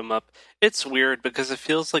momentum up. It's weird because it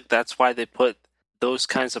feels like that's why they put those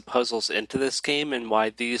kinds of puzzles into this game and why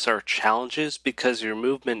these are challenges, because your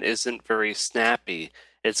movement isn't very snappy.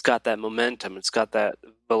 It's got that momentum, it's got that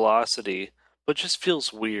velocity, but just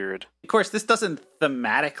feels weird. Of course, this doesn't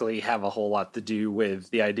thematically have a whole lot to do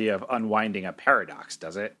with the idea of unwinding a paradox,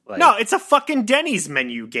 does it? Like, No, it's a fucking Denny's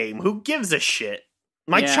menu game. Who gives a shit?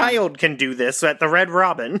 My child can do this at the Red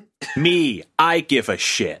Robin. Me, I give a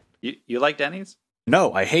shit. You like Denny's?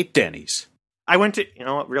 No, I hate Denny's. I went to, you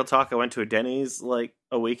know what, real talk, I went to a Denny's like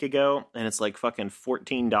a week ago, and it's like fucking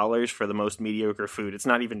 $14 for the most mediocre food. It's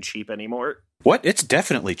not even cheap anymore. What? It's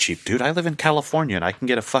definitely cheap, dude. I live in California and I can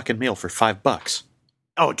get a fucking meal for $5.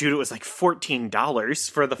 Oh, dude, it was like $14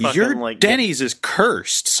 for the fucking, Your like... Denny's is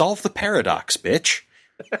cursed. Solve the paradox, bitch.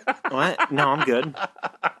 What? No, I'm good.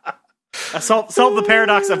 Solve the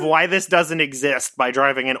paradox of why this doesn't exist by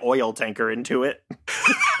driving an oil tanker into it.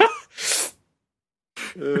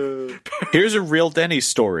 Here's a real Denny's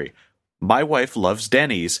story. My wife loves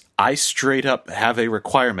Denny's. I straight up have a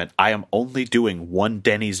requirement. I am only doing one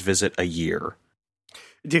Denny's visit a year.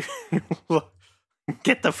 Dude,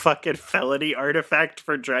 get the fucking felony artifact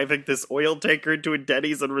for driving this oil tanker into a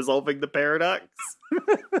Denny's and resolving the paradox.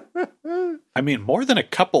 I mean, more than a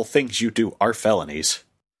couple things you do are felonies.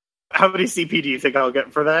 How many CP do you think I'll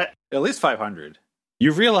get for that? At least 500.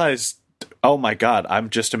 You realize, oh my god, I'm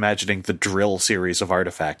just imagining the Drill series of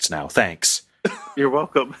artifacts now. Thanks. You're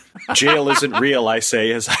welcome. Jail isn't real, I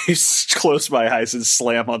say, as I close my eyes and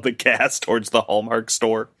slam on the gas towards the Hallmark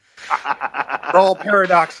store. They're all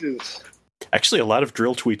paradoxes. Actually, a lot of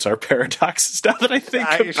Drill tweets are paradoxes now that I think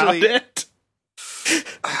about it.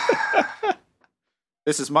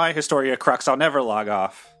 This is my Historia Crux. I'll never log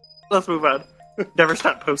off. Let's move on. Never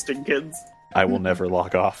stop posting, kids. I will never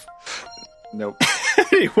log off. Nope.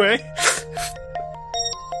 Anyway.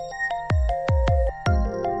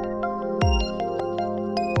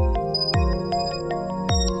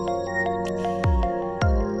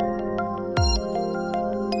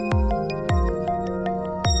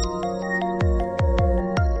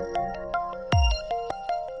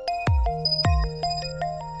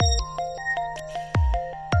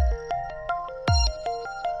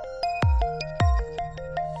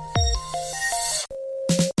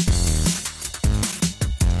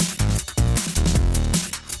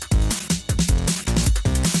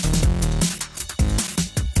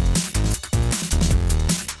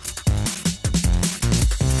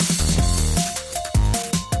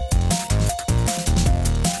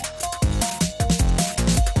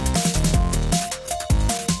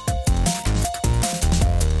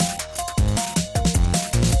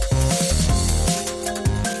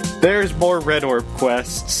 There's more Red Orb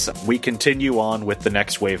quests. We continue on with the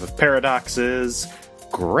next wave of paradoxes.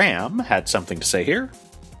 Graham had something to say here.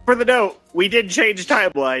 For the note, we did change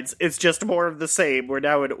timelines. It's just more of the same. We're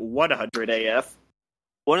now at 100 AF.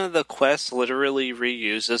 One of the quests literally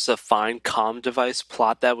reuses a Find comm device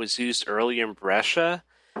plot that was used early in Brescia.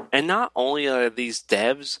 And not only are these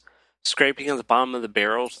devs scraping at the bottom of the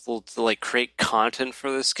barrel to like create content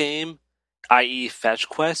for this game, i.e. fetch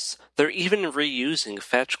quests, they're even reusing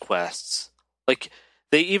fetch quests. Like,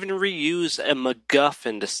 they even reuse a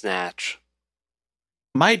MacGuffin to snatch.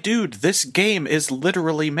 My dude, this game is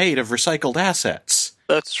literally made of recycled assets.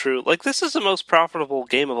 That's true. Like, this is the most profitable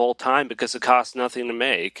game of all time because it costs nothing to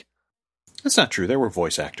make. That's not true. There were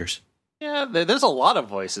voice actors. Yeah, there's a lot of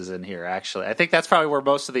voices in here, actually. I think that's probably where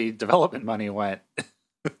most of the development money went.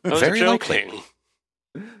 I was Very joking.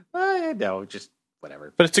 likely. No, just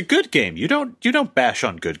whatever. But it's a good game. You don't bash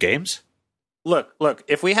on good games. Look,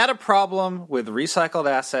 if we had a problem with recycled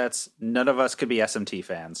assets, none of us could be SMT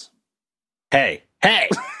fans. Hey!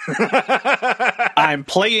 I'm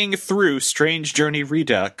playing through Strange Journey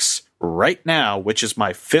Redux right now, which is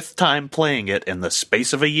my 5th time playing it in the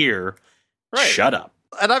space of a year, Right. shut up.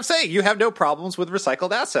 And I'm saying you have no problems with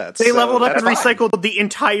recycled assets. They so leveled up that's and fine. recycled the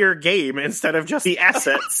entire game instead of just the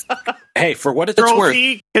assets. Hey, for what it's Control worth,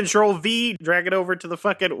 C, Control V, drag it over to the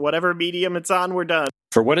fucking whatever medium it's on, we're done.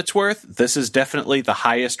 for what it's worth, this is definitely the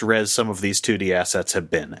highest res some of these 2D assets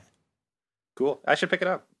have been. Cool. I should pick it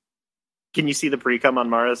up. Can you see the pre-cum on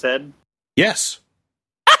Mara's head? Yes.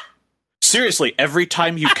 Seriously, every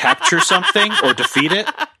time you capture something or defeat it,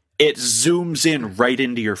 it zooms in right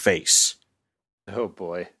into your face. Oh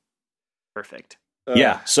boy. Perfect.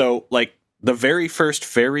 Yeah, so, like, the very first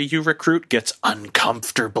fairy you recruit gets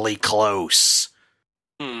uncomfortably close.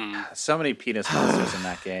 So many penis monsters in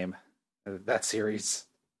that game. That series.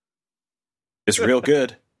 It's real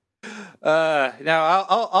good. Now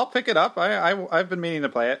I'll pick it up. I've been meaning to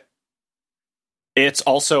play it. It's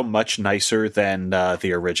also much nicer than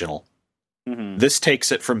the original. Mm-hmm. This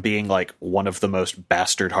takes it from being, like, one of the most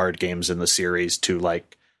bastard hard games in the series to,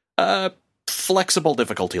 like, flexible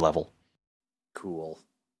difficulty level. Cool.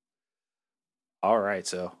 All right,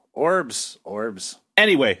 so orbs.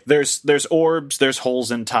 Anyway, there's orbs, there's holes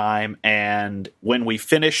in time, and when we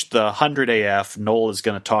finish the 100 AF, Noel is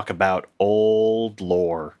going to talk about old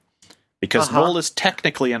lore. Because Noel is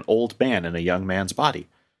technically an old man in a young man's body.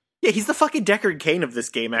 Yeah, he's the fucking Deckard Cain of this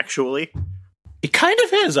game, actually. He kind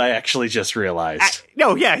of is, I actually just realized.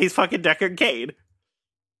 No, yeah, he's fucking Deckard Cain.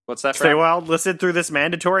 What's that Stay from? well, listen through this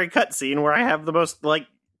mandatory cutscene where I have the most, like,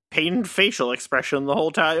 pained facial expression the whole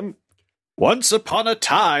time. Once upon a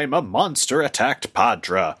time, a monster attacked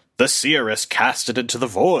Padra. The Seeress cast it into the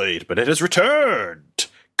void, but it has returned.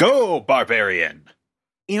 Go, barbarian!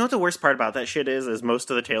 You know what the worst part about that shit is most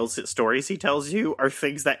of the stories he tells you are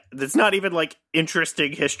things that's not even, like,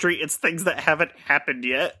 interesting history, it's things that haven't happened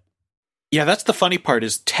yet. Yeah, that's the funny part,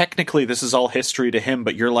 is technically this is all history to him,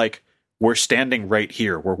 but you're like, we're standing right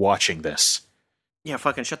here, we're watching this. Yeah,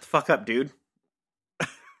 fucking shut the fuck up, dude.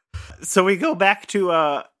 So we go back to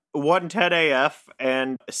 110 AF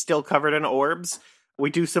and still covered in orbs.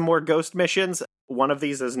 We do some more ghost missions. One of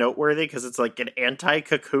these is noteworthy because it's like an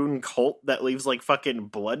anti-cocoon cult that leaves like fucking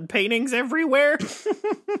blood paintings everywhere.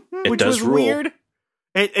 Which does was rule. weird.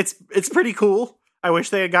 It's pretty cool. I wish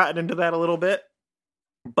they had gotten into that a little bit.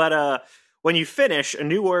 But when you finish, a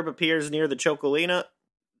new orb appears near the Chocolina.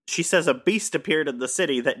 She says a beast appeared in the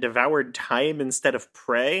city that devoured time instead of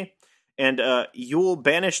prey. And Yule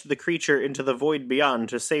banished the creature into the void beyond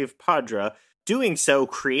to save Padra. Doing so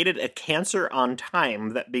created a cancer on time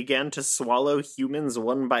that began to swallow humans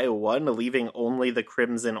one by one, leaving only the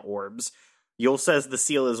crimson orbs. Yule says the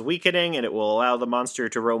seal is weakening and it will allow the monster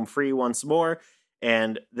to roam free once more,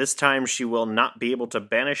 and this time she will not be able to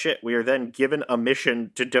banish it. We are then given a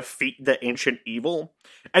mission to defeat the ancient evil.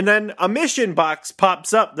 And then a mission box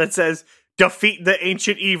pops up that says, defeat the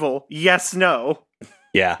ancient evil, yes, no.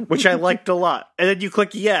 Yeah. Which I liked a lot. And then you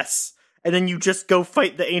click yes, and then you just go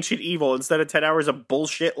fight the ancient evil instead of 10 hours of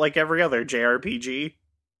bullshit like every other JRPG.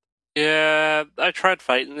 Yeah, I tried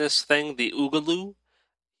fighting this thing, the Oogaloo.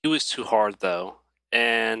 He was too hard, though.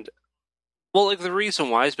 And, well, like, the reason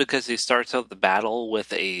why is because he starts out the battle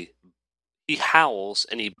with he howls,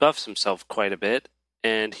 and he buffs himself quite a bit,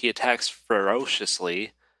 and he attacks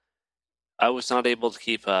ferociously. I was not able to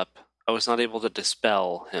keep up. I was not able to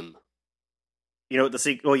dispel him. You know what the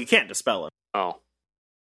secret? Well, you can't dispel him. Oh.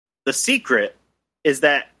 The secret is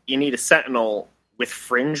that you need a sentinel with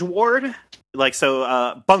Fringe Ward. Like,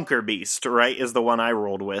 so, Bunker Beast, right, is the one I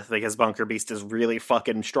rolled with, because Bunker Beast is really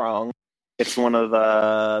fucking strong. It's one of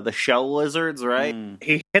the shell lizards, right?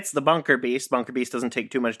 He hits the Bunker Beast. Bunker Beast doesn't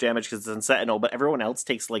take too much damage because it's in Sentinel, but everyone else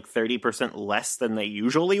takes like 30% less than they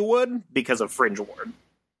usually would because of Fringe Ward.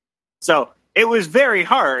 So, it was very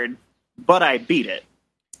hard, but I beat it.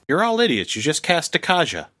 You're all idiots. You just cast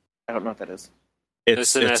Akaja. I don't know what that is.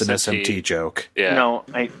 It's an an SMT. SMT joke. Yeah. No,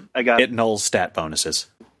 I got It nulls stat bonuses.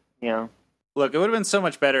 Yeah. Look, it would have been so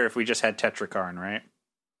much better if we just had Tetrakarn, right?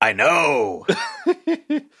 I know!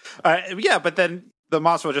 Yeah, but then the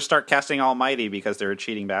monster will just start casting Almighty because they're a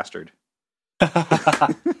cheating bastard.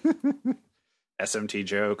 SMT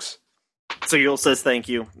jokes. So Yule says thank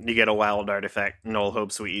you. You get a wild artifact. Noel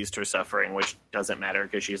hopes we eased her suffering, which doesn't matter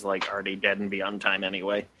because she's like already dead and beyond time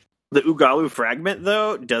anyway. The Oogaloo fragment,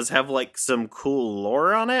 though, does have like some cool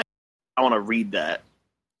lore on it. I want to read that.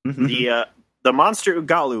 The monster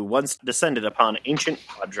Oogaloo once descended upon ancient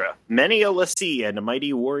Padra. Many a Lassie and a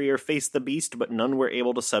mighty warrior faced the beast, but none were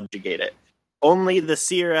able to subjugate it. Only the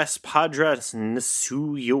Seeress Padra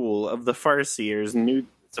Nsu Yule of the Farseers knew...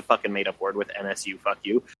 It's a fucking made-up word with NSU, fuck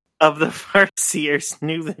you. Of the Farseers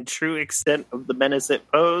knew the true extent of the menace it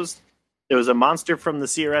posed. It was a monster from the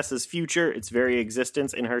CRS's future. Its very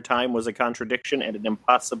existence in her time was a contradiction and an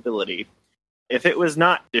impossibility. If it was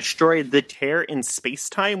not destroyed, the tear in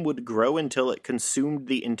space-time would grow until it consumed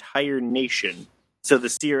the entire nation. So the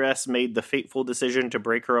CRS made the fateful decision to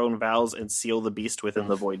break her own vows and seal the beast within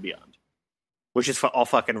the void beyond. Which is all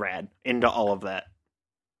fucking rad. Into all of that.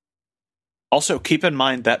 Also, keep in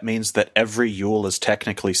mind that means that every Yule is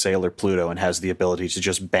technically Sailor Pluto and has the ability to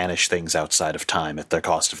just banish things outside of time at the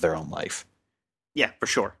cost of their own life. Yeah, for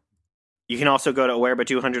sure. You can also go to Awerba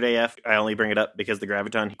 200AF. I only bring it up because the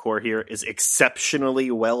Graviton core here is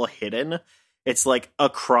exceptionally well hidden. It's like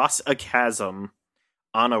across a chasm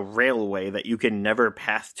on a railway that you can never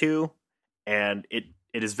path to, and it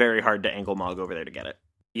is very hard to angle Mog over there to get it.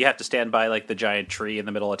 You have to stand by like the giant tree in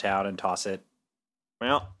the middle of town and toss it.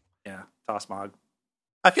 Well, yeah, toss Mog.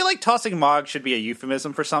 I feel like tossing Mog should be a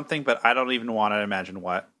euphemism for something, but I don't even want to imagine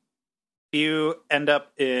what. You end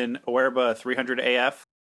up in Awerba 300AF.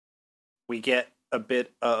 We get a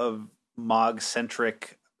bit of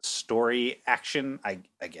Mog-centric story action,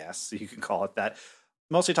 I guess you can call it that.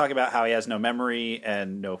 Mostly talking about how he has no memory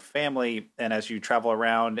and no family, and as you travel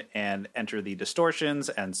around and enter the distortions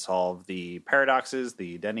and solve the paradoxes,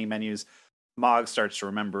 the Denny menus, Mog starts to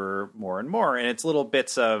remember more and more, and it's little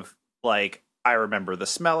bits of, like, I remember the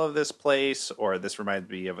smell of this place, or this reminds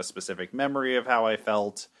me of a specific memory of how I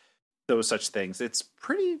felt, those such things. It's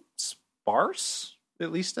pretty sparse,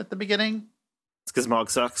 at least at the beginning. it's because Mog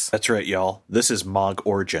sucks. That's right, y'all. This is Mog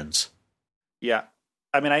Origins. Yeah.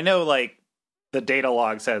 I mean, I know, like, the data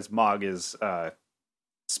log says Mog is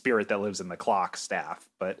spirit that lives in the clock staff,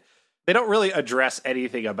 but they don't really address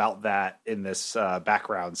anything about that in this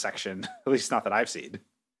background section, at least not that I've seen.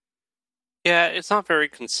 Yeah, it's not very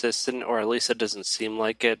consistent, or at least it doesn't seem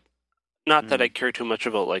like it. Not that I care too much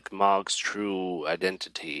about, like, Mog's true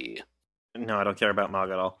identity. No, I don't care about Mog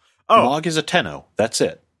at all. Oh, Mog is a Tenno. That's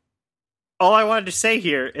it. all I wanted to say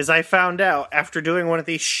here is I found out after doing one of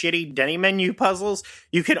these shitty Denny menu puzzles,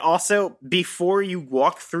 you can also, before you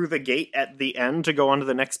walk through the gate at the end to go on to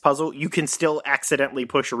the next puzzle, you can still accidentally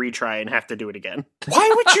push retry and have to do it again.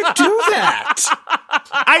 Why would you do that?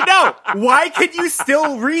 I know! Why could you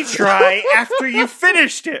still retry after you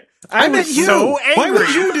finished it? I meant was you. so angry. Why would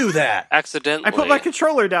you do that? Accidentally. I put my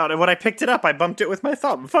controller down, and when I picked it up, I bumped it with my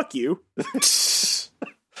thumb. Fuck you.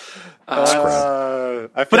 I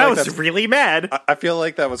But I was really mad. I feel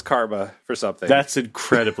like that was karma for something. That's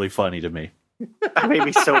incredibly funny to me. That made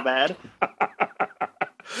me so mad.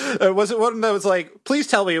 Was it one that was like, please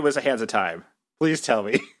tell me it was a Hands of Time? Please tell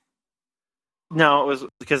me. No, it was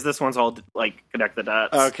because this one's all, like, connect the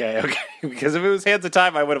dots. Okay. Because if it was Hands of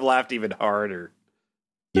Time, I would have laughed even harder.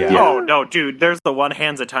 Yeah. Oh, no, dude, there's the one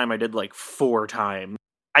Hands of Time I did, like, 4 times.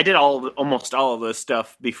 I did almost all of this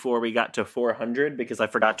stuff before we got to 400 because I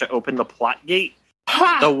forgot to open the plot gate.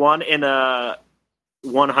 The one in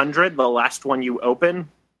 100, the last one you open,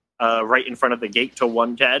 right in front of the gate to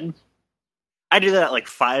 110. I did that like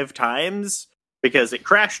 5 times because it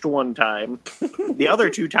crashed one time. The other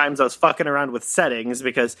 2 times I was fucking around with settings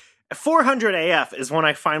because 400 AF is when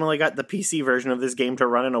I finally got the PC version of this game to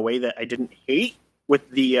run in a way that I didn't hate with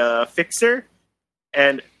the fixer.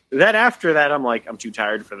 And then after that, I'm like, I'm too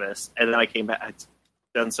tired for this. And then I came back. I've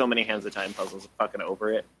done so many Hands of Time puzzles. I'm fucking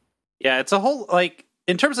over it. Yeah, it's a whole, like,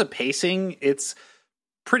 in terms of pacing, it's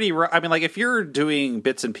pretty, I mean, like, if you're doing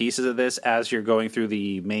bits and pieces of this as you're going through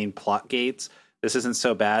the main plot gates, this isn't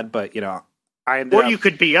so bad, but, you know, Or you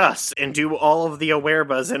could be us and do all of the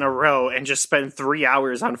Awerbas in a row and just spend 3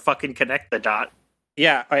 hours on fucking Connect the Dot.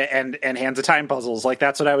 Yeah, and Hands of Time puzzles. Like,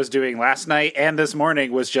 that's what I was doing last night and this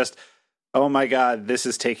morning was just, oh my god, this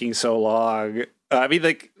is taking so long. I mean,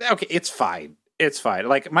 like, okay, it's fine. It's fine.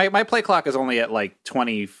 Like, my play clock is only at, like,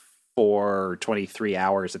 24, 23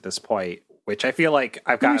 hours at this point, which I feel like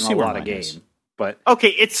I've gotten a lot of game. But okay,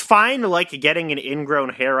 it's fine, like, getting an ingrown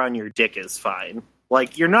hair on your dick is fine.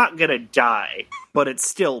 Like, you're not gonna die, but it's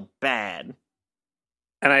still bad.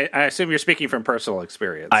 And I assume you're speaking from personal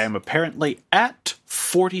experience. I am apparently at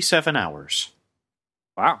 47 hours.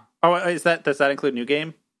 Wow. Oh, does that include New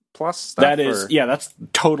Game Plus stuff? That is, yeah, that's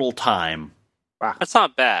total time. Wow. That's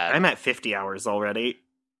not bad. I'm at 50 hours already.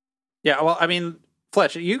 Yeah, well, I mean,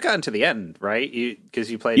 Fletch, you've gotten to the end, right?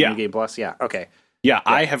 Because you played New Game Plus? Yeah, okay. Yeah,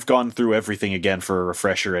 I have gone through everything again for a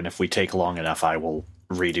refresher, and if we take long enough, I will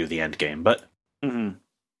redo the end game. But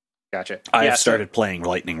Gotcha. I have started playing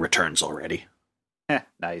Lightning Returns already.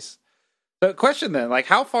 Nice. The question then, like,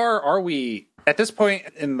 how far are we at this point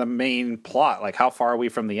in the main plot? Like, how far are we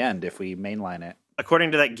from the end if we mainline it?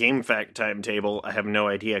 According to that GameFAQ timetable, I have no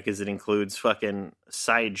idea because it includes fucking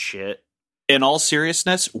side shit. In all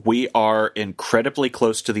seriousness, we are incredibly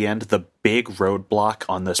close to the end. The big roadblock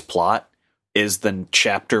on this plot is the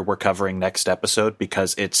chapter we're covering next episode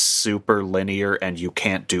because it's super linear and you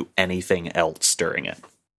can't do anything else during it.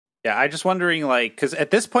 Yeah, I just wondering, like, because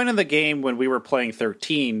at this point in the game, when we were playing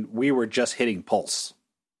 13, we were just hitting pulse.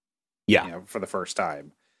 Yeah. For the first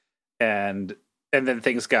time. And then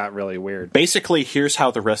things got really weird. Basically, here's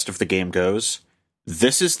how the rest of the game goes.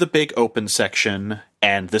 This is the big open section,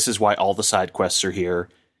 and this is why all the side quests are here.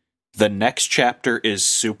 The next chapter is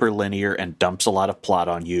super linear and dumps a lot of plot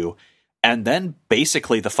on you. And then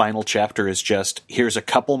basically the final chapter is just, here's a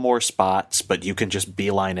couple more spots, but you can just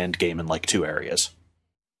beeline endgame in like 2 areas.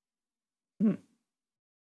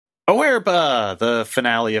 Oerba, the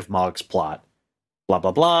finale of Mog's plot. Blah,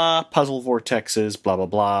 blah, blah, puzzle vortexes, blah, blah,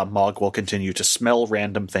 blah. Mog will continue to smell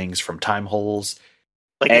random things from time holes.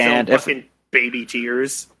 Like his own fucking baby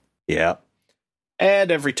tears. Yeah.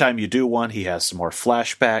 And every time you do one, he has some more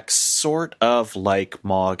flashbacks, sort of like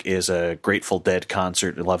Mog is a Grateful Dead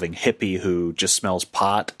concert-loving hippie who just smells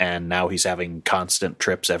pot, and now he's having constant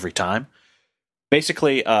trips every time.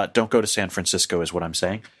 Basically, don't go to San Francisco is what I'm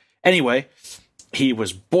saying. Anyway, he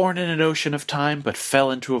was born in an ocean of time, but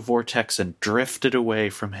fell into a vortex and drifted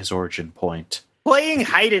away from his origin point. Playing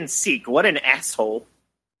hide and seek, what an asshole.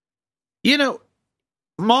 You know,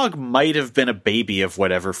 Mog might have been a baby of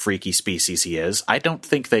whatever freaky species he is. I don't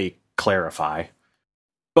think they clarify.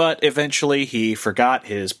 But eventually he forgot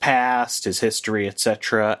his past, his history,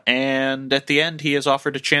 etc., and at the end he is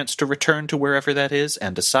offered a chance to return to wherever that is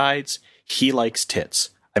and decides he likes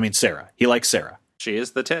tits. I mean Sarah. He likes Sarah. She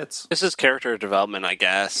is the tits. This is character development, I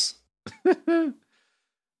guess.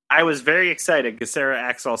 I was very excited because Sarah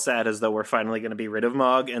acts all sad as though we're finally going to be rid of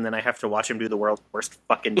Mog, and then I have to watch him do the world's worst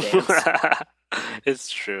fucking dance.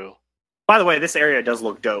 It's true. By the way, this area does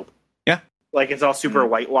look dope. Yeah. Like, it's all super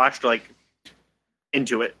whitewashed, like,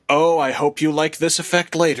 into it. Oh, I hope you like this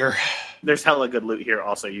effect later. There's hella good loot here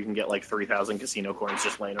also. You can get, like, 3,000 casino coins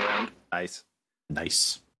just laying around. Nice.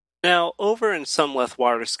 Nice. Now, over in Sunleth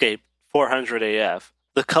Waterscape 400 AF,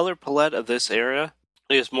 the color palette of this area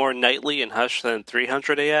is more nightly and hush than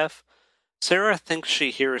 300 AF. Sarah thinks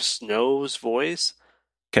she hears Snow's voice.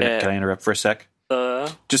 Can I interrupt for a sec?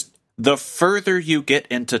 Just the further you get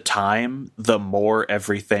into time, the more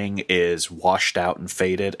everything is washed out and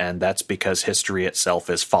faded, and that's because history itself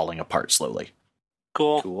is falling apart slowly.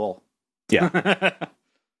 Cool. Yeah.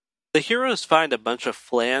 The heroes find a bunch of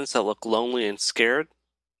flans that look lonely and scared.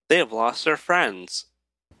 They have lost their friends.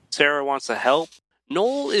 Sarah wants to help.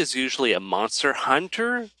 Noel is usually a monster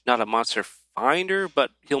hunter, not a monster finder,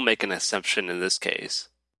 but he'll make an assumption in this case.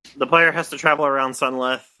 The player has to travel around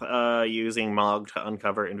Sunleth using Mog to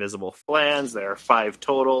uncover invisible flans. There are 5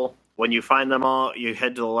 total. When you find them all, you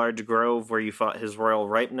head to the large grove where you fought his royal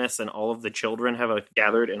ripeness, and all of the children have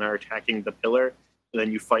gathered and are attacking the pillar. And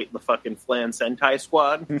then you fight the fucking Flan Sentai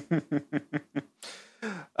squad.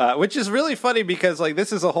 Which is really funny because, like,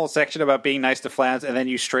 this is a whole section about being nice to flans, and then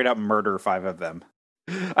you straight up murder 5 of them.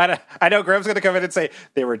 I know Graham's going to come in and say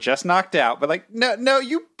they were just knocked out, but like, no,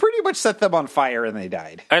 you pretty much set them on fire and they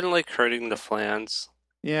died. I don't like hurting the flans.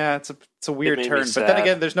 Yeah, it's a weird turn, but then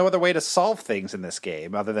again, there's no other way to solve things in this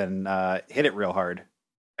game other than hit it real hard.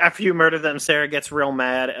 After you murder them, Sarah gets real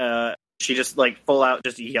mad. She just like full out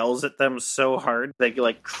just yells at them so hard they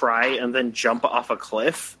like cry and then jump off a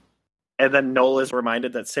cliff. And then Noel is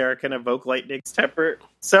reminded that Sarah can evoke lightning's temper.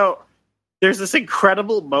 So there's this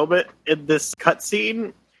incredible moment in this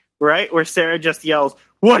cutscene, right, where Sarah just yells,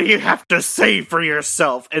 "What do you have to say for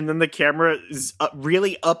yourself?" And then the camera is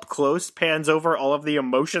really up close, pans over all of the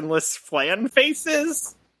emotionless Flan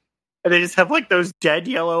faces. And they just have like those dead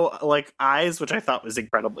yellow like eyes, which I thought was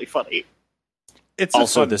incredibly funny. It's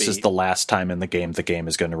also, this is the last time in the game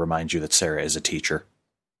is going to remind you that Sarah is a teacher.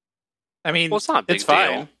 I mean, well, it's not a big it's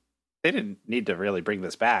fine. deal. They didn't need to really bring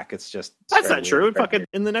this back. It's just that's not true. Fucking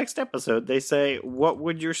in the next episode, they say, "What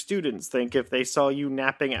would your students think if they saw you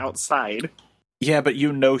napping outside?" Yeah, but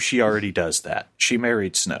you know she already does that. She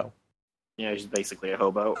married Snow. Yeah, she's basically a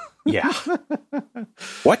hobo. Yeah.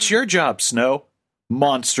 What's your job, Snow?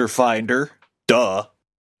 Monster finder. Duh.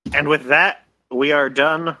 And with that, we are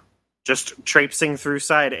done. Just traipsing through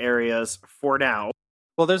side areas for now.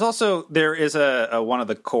 Well, there is a one of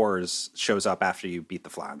the cores shows up after you beat the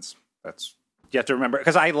flans. You have to remember,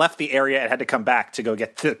 because I left the area and had to come back to go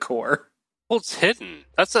get the core. Well, it's hidden.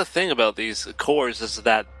 That's the thing about these cores, is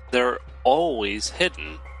that they're always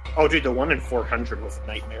hidden. Oh, dude, the one in 400 was a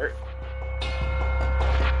nightmare.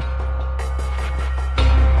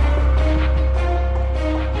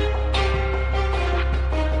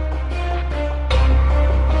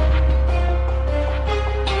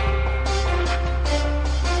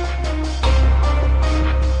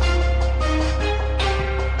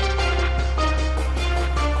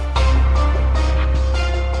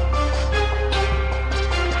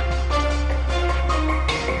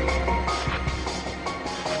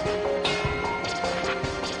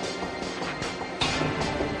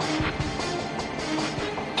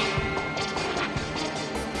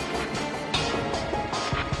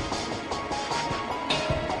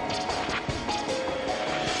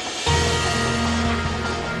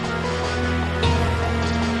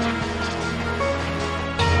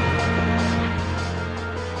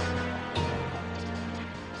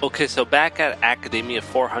 Okay, so back at Academia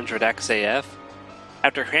 400 XAF,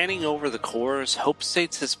 after handing over the cores, Hope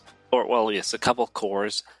states his, a couple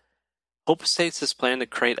cores. Hope states his plan to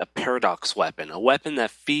create a paradox weapon, a weapon that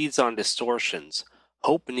feeds on distortions.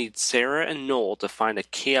 Hope needs Sarah and Noel to find a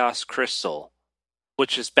chaos crystal,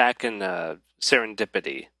 which is back in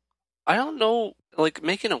Serendipity. I don't know, like,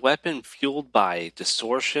 making a weapon fueled by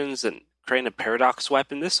distortions and creating a paradox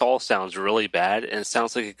weapon, this all sounds really bad, and it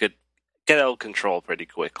sounds like it could get out of control pretty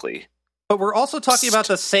quickly. But we're also talking about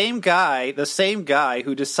the same guy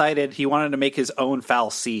who decided he wanted to make his own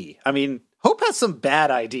Fal'Cie. I mean, Hope has some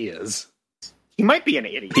bad ideas. He might be an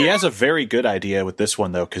idiot. He has a very good idea with this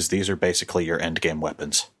one, though, because these are basically your endgame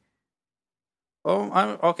weapons.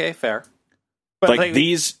 Oh, okay, fair. But like,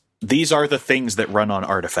 these are the things that run on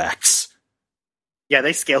artifacts. Yeah,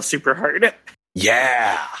 they scale super hard.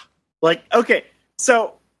 Yeah! Like, okay,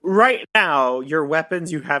 so right now, your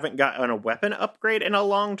weapons, you haven't gotten a weapon upgrade in a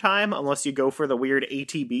long time, unless you go for the weird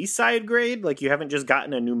ATB side grade. Like, you haven't just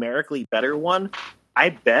gotten a numerically better one. I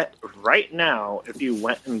bet right now, if you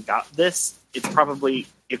went and got this, it's probably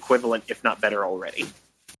equivalent, if not better already.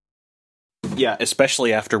 Yeah,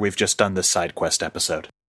 especially after we've just done this side quest episode.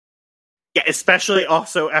 Yeah, especially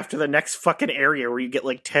also after the next fucking area where you get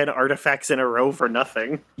like 10 artifacts in a row for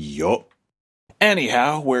nothing. Yup.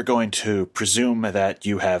 Anyhow, we're going to presume that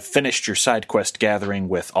you have finished your side quest gathering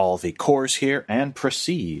with all the cores here and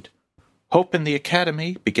proceed. Hope in the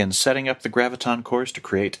Academy begins setting up the Graviton cores to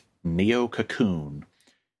create Neo Cocoon.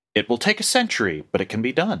 It will take a century, but it can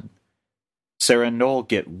be done. Sarah and Noel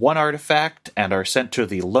get one artifact and are sent to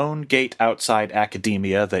the lone gate outside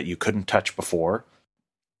Academia that you couldn't touch before.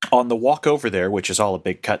 On the walk over there, which is all a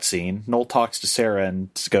big cutscene, Noel talks to Sarah and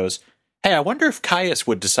goes, "Hey, I wonder if Caius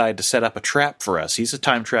would decide to set up a trap for us. He's a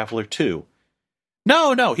time traveler too."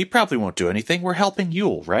 No, he probably won't do anything. We're helping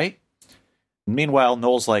Yule, right? Meanwhile,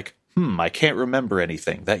 Noel's like, I can't remember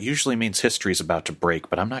anything. That usually means history's about to break,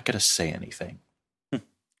 but I'm not going to say anything. Of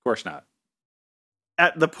course not.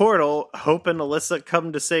 At the portal, Hope and Alyssa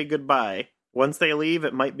come to say goodbye. Once they leave,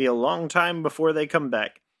 it might be a long time before they come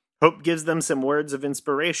back. Hope gives them some words of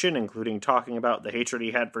inspiration, including talking about the hatred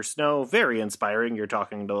he had for Snow. Very inspiring. You're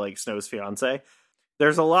talking to, like, Snow's fiancé.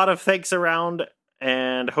 There's a lot of thanks around,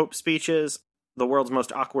 and Hope speeches. The world's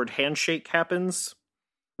most awkward handshake happens,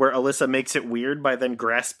 where Alyssa makes it weird by then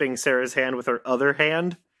grasping Sarah's hand with her other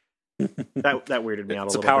hand. That weirded me out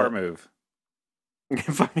a little bit. It's a power move.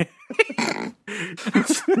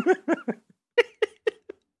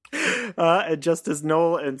 And just as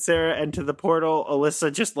Noel and Sarah enter the portal,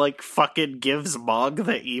 Alyssa just like fucking gives Mog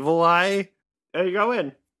the evil eye. There you go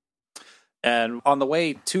in. And on the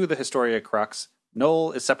way to the Historia Crux,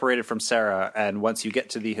 Noel is separated from Sarah, and once you get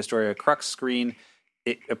to the Historia Crux screen,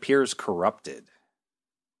 it appears corrupted.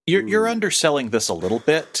 You're underselling this a little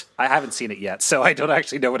bit. I haven't seen it yet, so I don't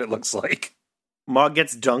actually know what it looks like. Mog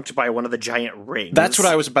gets dunked by one of the giant rings. That's what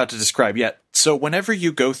I was about to describe, yeah. So whenever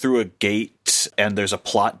you go through a gate and there's a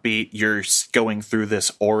plot beat, you're going through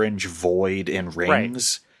this orange void in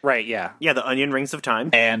rings. Right, yeah. Yeah, the onion rings of time.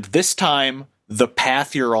 And this time, the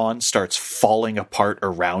path you're on starts falling apart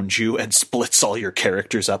around you and splits all your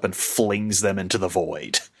characters up and flings them into the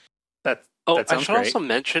void. That I should great. also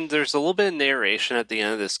mention there's a little bit of narration at the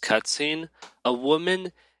end of this cutscene. A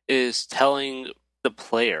woman is telling the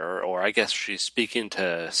player, or I guess she's speaking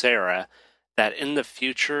to Sarah, that in the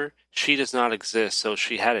future she does not exist, so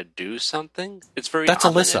she had to do something. It's very That's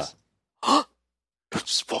ominous. Alyssa.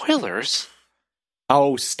 Spoilers?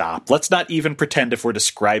 Oh, stop. Let's not even pretend if we're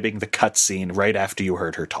describing the cutscene right after you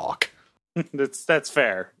heard her talk. That's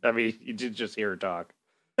fair. I mean, you did just hear her talk.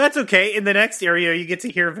 That's okay. In the next area, you get to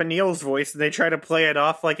hear Vanille's voice, and they try to play it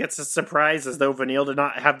off like it's a surprise, as though Vanille did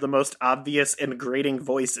not have the most obvious and grating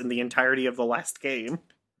voice in the entirety of the last game.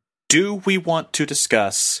 Do we want to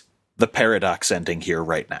discuss the paradox ending here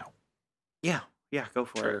right now? Yeah, go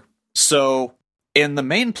for it. So, in the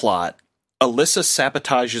main plot, Alyssa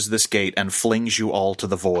sabotages this gate and flings you all to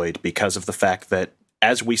the void because of the fact that,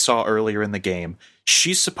 as we saw earlier in the game,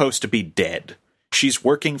 she's supposed to be dead. She's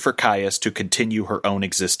working for Caius to continue her own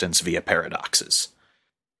existence via paradoxes.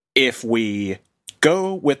 If we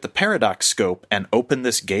go with the paradox scope and open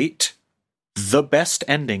this gate, the best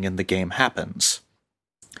ending in the game happens.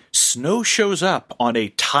 Snow shows up on a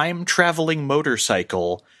time-traveling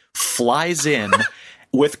motorcycle, flies in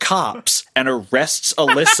with cops, and arrests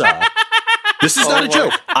Alyssa. This is not a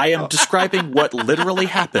joke. I am describing what literally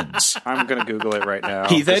happens. I'm going to Google it right now.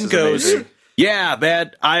 He then This is goes, amazing. "Yeah,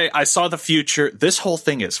 man, I saw the future. This whole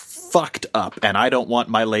thing is fucked up, and I don't want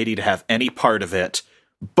my lady to have any part of it.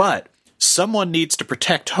 But someone needs to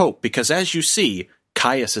protect Hope, because as you see,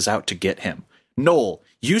 Caius is out to get him. Noel,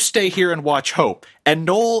 you stay here and watch Hope. And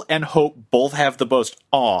Noel and Hope both have the most,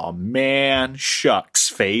 aw man, shucks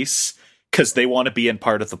face, because they want to be in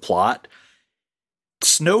part of the plot.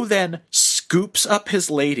 Snow then scoops up his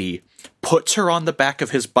lady, puts her on the back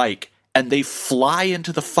of his bike, and they fly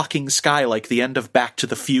into the fucking sky like the end of Back to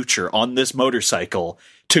the Future on this motorcycle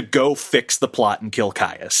to go fix the plot and kill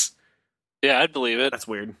Caius. Yeah, I'd believe it. That's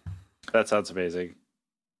weird. That sounds amazing.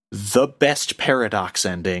 The best Paradox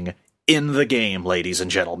ending in the game, ladies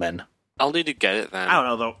and gentlemen. I'll need to get it then. I don't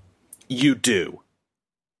know, though. You do.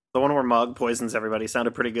 The one where Mog poisons everybody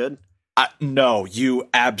sounded pretty good. No, you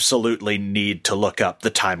absolutely need to look up the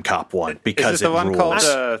Time Cop one, because is this the one rules.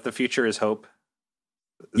 called The Future is Hope?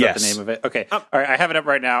 Is Yes. that the name of it? Okay. All right, I have it up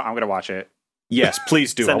right now. I'm going to watch it. Yes,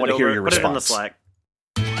 please do. I Send want it to hear over. your Put it in the response. Slack.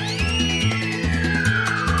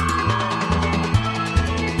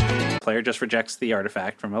 Player just rejects the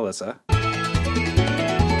artifact from Alyssa.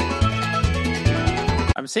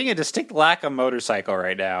 I'm seeing a distinct lack of motorcycle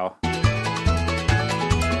right now.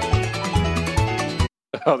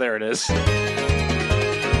 Oh, there it is.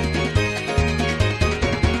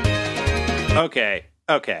 Okay.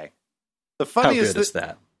 The How funniest good is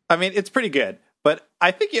that? I mean, it's pretty good, but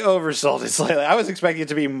I think you oversold it slightly. I was expecting it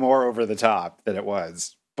to be more over the top than it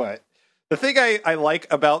was. But the thing I like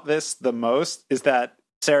about this the most is that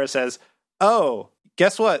Sarah says, "Oh,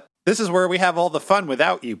 guess what? This is where we have all the fun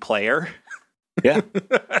without you, player." Yeah.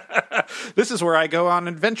 This is where I go on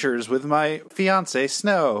adventures with my fiance,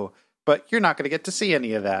 Snow. But you're not going to get to see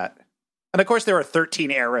any of that. And of course, there are 13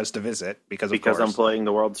 eras to visit because I'm playing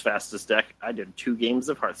the world's fastest deck. I did 2 games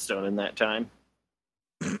of Hearthstone in that time.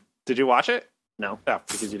 Did you watch it? No, Oh,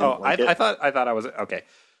 because you didn't like I it. thought I was okay.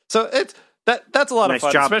 So it's that's a lot Nice of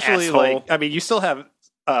fun, job, especially asshole. like I mean, you still have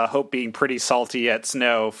Hope being pretty salty at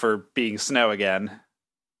Snow for being Snow again.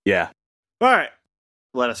 Yeah. All right,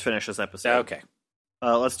 let us finish this episode. Okay.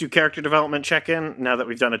 Let's do character development check-in now that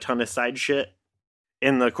we've done a ton of side shit.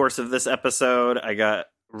 In the course of this episode, I got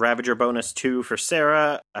Ravager bonus 2 for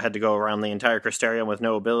Sarah. I had to go around the entire Crystarium with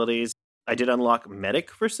no abilities. I did unlock Medic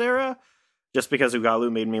for Sarah, just because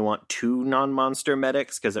Ugalu made me want 2 non-monster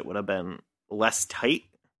medics, because it would have been less tight.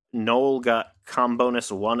 Noel got com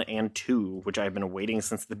bonus 1 and 2, which I've been waiting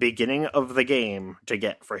since the beginning of the game to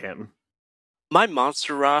get for him. My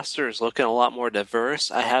monster roster is looking a lot more diverse.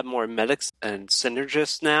 I have more medics and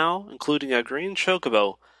synergists now, including a green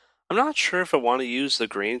chocobo. I'm not sure if I want to use the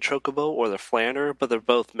green chocobo or the flander, but they're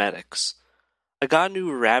both medics. I got a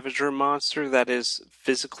new Ravager monster that is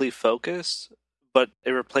physically focused, but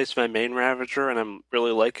it replaced my main Ravager and I'm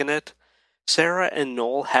really liking it. Sarah and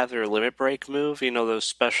Noel have their limit break move, you know, those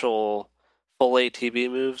special full ATB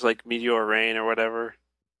moves like Meteor Rain or whatever.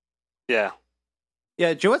 Yeah.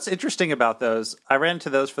 Yeah, Joe, what's interesting about those, I ran into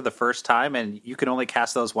those for the first time, and you can only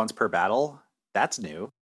cast those once per battle. That's new.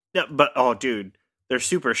 Yeah, but, oh, dude, they're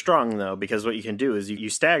super strong, though, because what you can do is you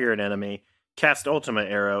stagger an enemy, cast Ultimate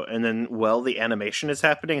Arrow, and then, while the animation is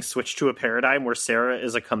happening, switch to a paradigm where Sarah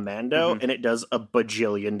is a commando, and it does a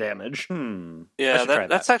bajillion damage. I Yeah, should try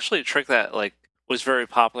that's actually a trick that was very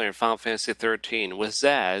popular in Final Fantasy XIII. With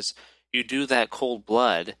Zaz, you do that cold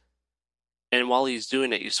blood, and while he's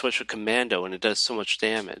doing it, you switch to commando, and it does so much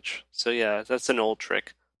damage. So yeah, that's an old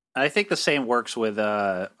trick. I think the same works with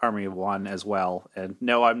Army of One as well. And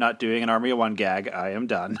no, I'm not doing an Army of One gag. I am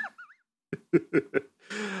done.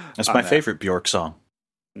 That's my favorite Bjork song.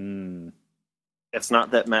 Mm. It's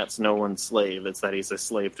not that Matt's no one's slave, it's that he's a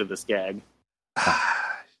slave to this gag.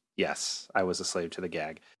 Yes, I was a slave to the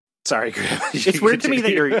gag. Sorry, Grim. It's weird to me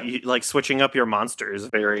that you're switching up your monsters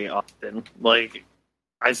very often. I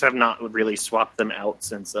just have not really swapped them out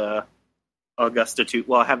since Augusta 2.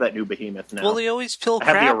 Well, I have that new behemoth now. Well, they always feel I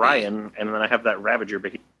have crappy. the Orion, and then I have that Ravager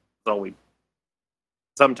behemoth.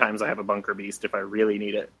 Sometimes I have a Bunker Beast if I really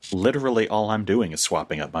need it. Literally all I'm doing is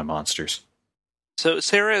swapping up my monsters. So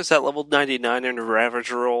Sarah is at level 99 in her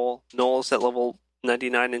Ravager role. Noel's at level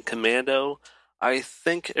 99 in Commando. I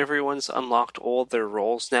think everyone's unlocked all of their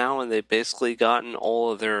roles now, and they've basically gotten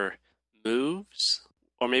all of their moves.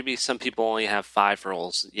 Or maybe some people only have 5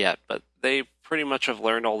 roles yet, but they pretty much have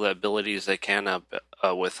learned all the abilities they can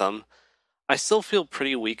with them. I still feel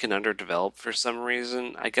pretty weak and underdeveloped for some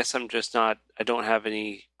reason. I guess I don't have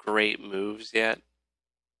any great moves yet.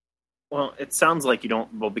 Well, it sounds like you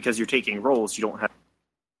don't, because you're taking roles, you don't have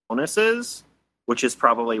bonuses, which is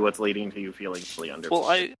probably what's leading to you feeling really under. Well,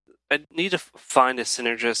 I need to find a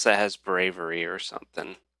synergist that has bravery or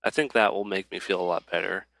something. I think that will make me feel a lot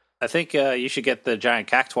better. I think you should get the giant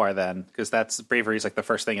cactuar then, because that's bravery is the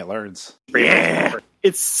first thing it learns. Yeah!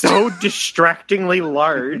 It's so distractingly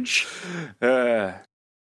large.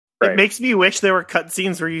 It makes me wish there were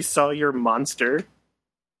cutscenes where you saw your monster.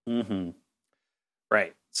 Mm-hmm.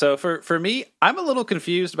 Right. So for me, I'm a little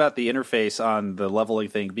confused about the interface on the leveling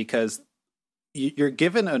thing because you're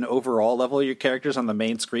given an overall level of your characters on the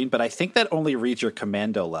main screen, but I think that only reads your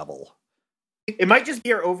commando level. It might just be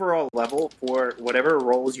your overall level for whatever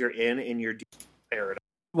roles you're in your paradigm.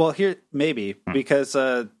 Well, here, maybe, because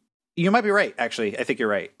you might be right, actually. I think you're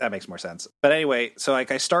right. That makes more sense. But anyway, so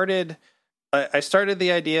like I started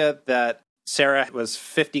the idea that Sarah was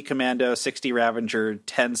 50 Commando, 60 Ravager,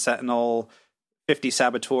 10 Sentinel, 50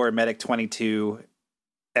 Saboteur, Medic 22,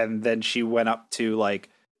 and then she went up to like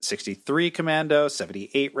 63 Commando,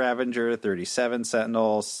 78 Ravager, 37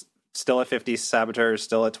 Sentinel, still at 50 Saboteur,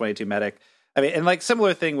 still at 22 Medic. I mean, and like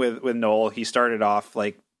similar thing with Noel, he started off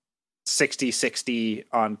like 60-60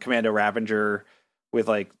 on Commando Ravager with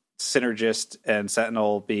like Synergist and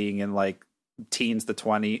Sentinel being in like teens to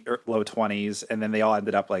 20 or low 20s, and then they all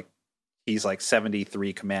ended up like he's like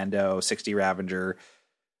 73 Commando, 60 Ravager,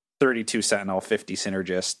 32 Sentinel, 50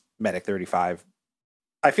 Synergist, Medic 35.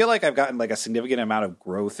 I feel like I've gotten like a significant amount of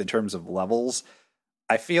growth in terms of levels.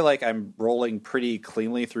 I feel like I'm rolling pretty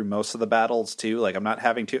cleanly through most of the battles too. Like I'm not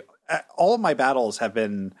having to. All of my battles have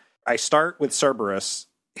been. I start with Cerberus,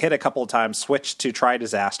 hit a couple of times, switch to Try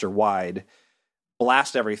Disaster wide,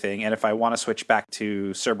 blast everything, and if I want to switch back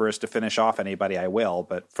to Cerberus to finish off anybody, I will.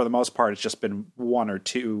 But for the most part, it's just been one or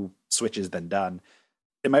two switches, then done.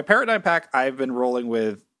 In my Paradigm Pack, I've been rolling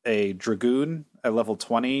with a Dragoon at level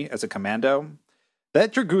 20 as a commando.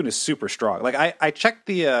 That Dragoon is super strong. Like I checked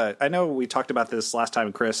the. I know we talked about this last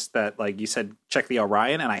time, Chris. That like you said, check the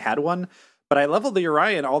Orion, and I had one, but I leveled the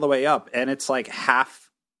Orion all the way up, and it's like half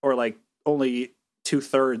or like only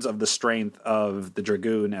 2/3 of the strength of the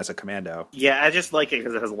Dragoon as a commando. Yeah, I just like it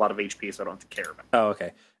because it has a lot of HP, so I don't have to care about it. Oh,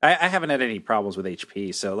 okay. I haven't had any problems with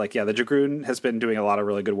HP, so like yeah, the Dragoon has been doing a lot of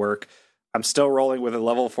really good work. I'm still rolling with a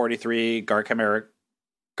level 43 Garkai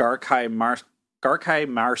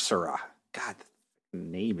Marsura. God.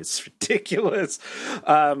 Name is ridiculous.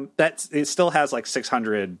 It still has like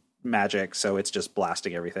 600 magic, so it's just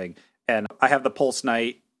blasting everything. And I have the Pulse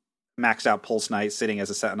Knight, maxed out Pulse Knight sitting as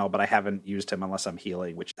a Sentinel, but I haven't used him unless I'm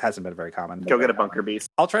healing, which hasn't been very common. Go get a Bunker Beast.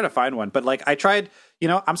 I'll try to find one, but like I tried,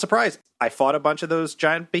 I'm surprised. I fought a bunch of those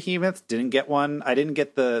giant behemoths, didn't get one. I didn't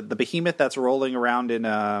get the behemoth that's rolling around in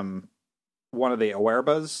one of the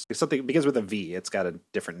Awerbas. Something begins with a V. It's got a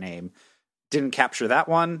different name. Didn't capture that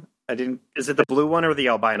one. I didn't. Is it the blue one or the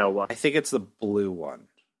albino one? I think it's the blue one.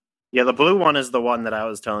 Yeah, the blue one is the one that I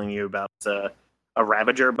was telling you about. A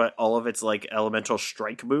Ravager, but all of its like elemental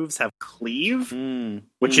strike moves have cleave,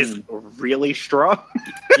 which is really strong.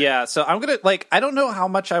 Yeah, so I'm gonna I don't know how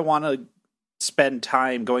much I want to spend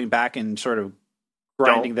time going back and sort of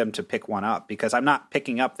grinding them to pick one up, because I'm not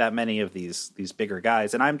picking up that many of these bigger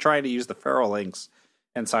guys, and I'm trying to use the Feral Links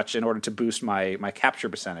and such in order to boost my capture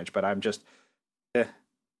percentage. But I'm just.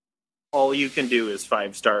 All you can do is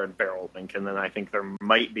 5-star and Feral Link, and then I think there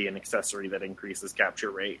might be an accessory that increases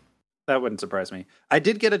capture rate. That wouldn't surprise me. I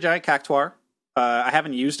did get a giant Cactuar. I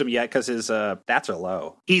haven't used him yet because his stats are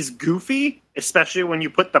low. He's goofy, especially when you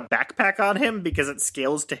put the backpack on him because it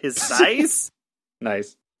scales to his size.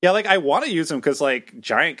 Nice. Yeah, like I want to use him because like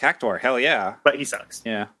giant Cactuar, hell yeah. But he sucks.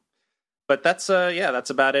 Yeah. But that's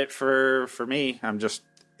about it for me.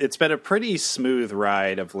 It's been a pretty smooth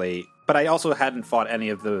ride of late. But I also hadn't fought any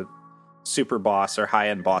of the super boss or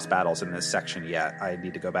high-end boss battles in this section yet. I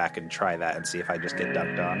need to go back and try that and see if I just get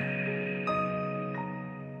dunked on.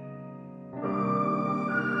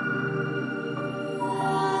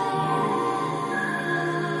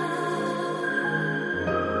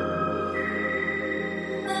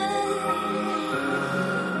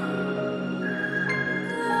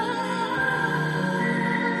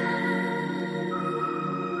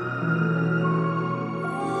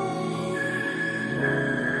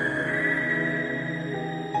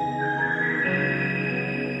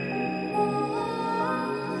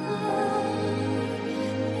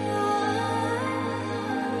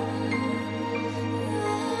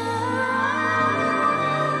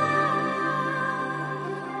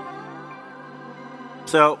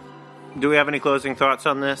 So, do we have any closing thoughts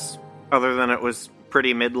on this? Other than it was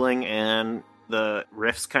pretty middling and the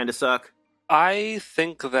riffs kind of suck? I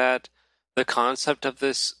think that the concept of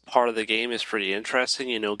this part of the game is pretty interesting,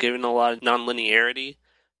 given a lot of non-linearity,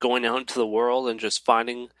 going out into the world and just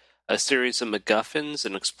finding a series of MacGuffins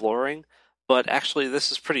and exploring. But actually,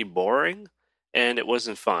 this is pretty boring, and it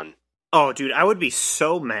wasn't fun. Oh, dude, I would be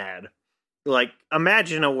so mad like,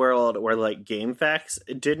 imagine a world where, like,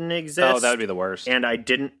 GameFAQs didn't exist. Oh, that would be the worst. And I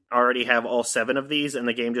didn't already have all 7 of these, and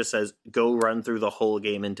the game just says, go run through the whole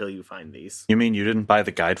game until you find these. You mean you didn't buy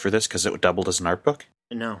the guide for this because it doubled as an art book?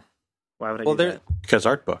 No. Why would I Well, do there- that? Because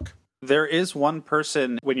art book. There is one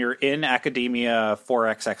person when you're in Academia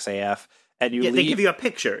 4XXAF and you Yeah, leave. they give you a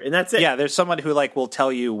picture, and that's it. Yeah, there's someone who like will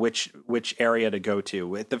tell you which area to go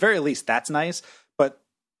to. At the very least, that's nice. But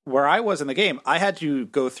where I was in the game, I had to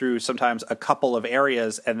go through sometimes a couple of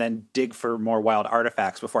areas and then dig for more wild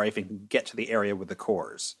artifacts before I even get to the area with the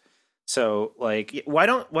cores. So, like, Yeah, why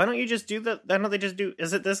don't you just do that? Why don't they just do?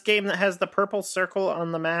 Is it this game that has the purple circle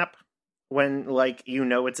on the map when, like, you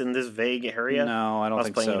know it's in this vague area? no, I I don't was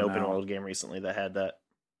think playing so. an open no. world game recently that had that.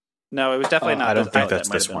 No, it was definitely not. I don't this- think that that's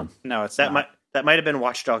might this have one. No, it's That not. might have been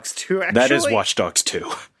Watch Dogs 2. Actually, That is Watch Dogs 2.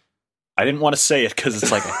 I didn't want to say it because it's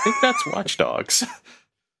like, I think that's Watch Dogs.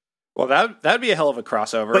 Well, that'd be a hell of a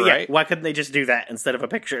crossover, But yeah, right? why couldn't they just do that instead of a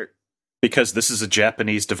picture? Because this is a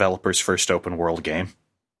Japanese developer's first open world game.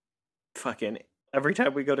 Fucking every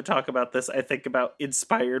time we go to talk about this, I think about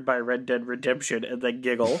inspired by Red Dead Redemption and then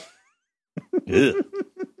giggle. Ugh.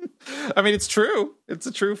 I mean, it's true. It's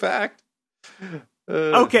a true fact.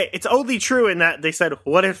 Okay, it's only true in that they said,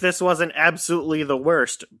 what if this wasn't absolutely the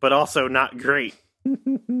worst, but also not great?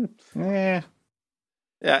 Yeah,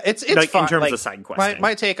 it's Like, fine. in terms Like, of side questing.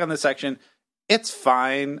 my take on this section, it's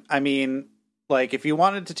fine. I mean, like, if you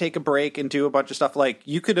wanted to take a break and do a bunch of stuff, like,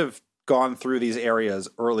 you could have gone through these areas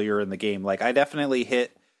earlier in the game. Like, I definitely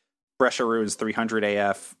hit Brescia Ruins 300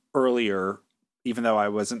 AF earlier, even though I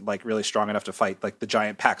wasn't, like, really strong enough to fight, like, the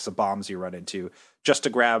giant packs of bombs you run into, just to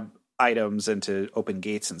grab items and to open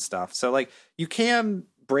gates and stuff. So, like, you can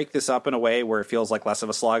break this up in a way where it feels like less of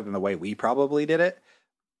a slog than the way we probably did it.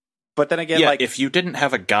 But then again, Yeah, like, if you didn't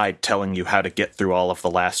have a guide telling you how to get through all of the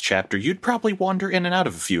last chapter, you'd probably wander in and out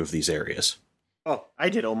of a few of these areas. Oh, I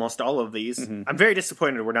did almost all of these. Mhm. I'm very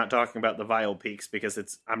disappointed we're not talking about the Vile Peaks because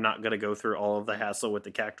I'm not going to go through all of the hassle with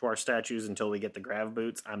the Cactuar statues until we get the Grav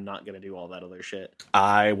Boots. I'm not going to do all that other shit.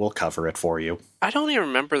 I will cover it for you. I don't even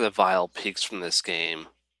remember the Vile Peaks from this game.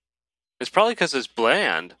 It's probably because it's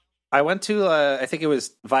bland. I went to, I think it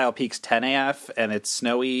was Vile Peaks 10 AF, and it's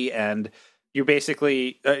snowy, and you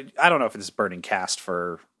basically, I don't know if it's Burning Cast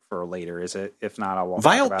for later, is it? If not, I won't.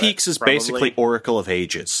 Vile talk about Peaks it. is probably. basically Oracle of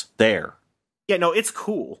Ages. There. Yeah, no, it's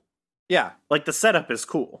cool. Yeah, Like, the setup is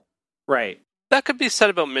cool. right. That could be said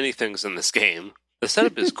about many things in this game. The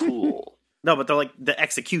setup is cool. No, but the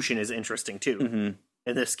execution is interesting, too, Mm-hmm.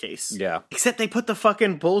 in this case. Yeah. Except they put the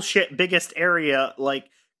fucking bullshit biggest area, like,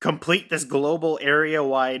 complete this global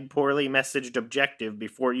area-wide poorly messaged objective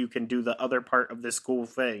before you can do the other part of this cool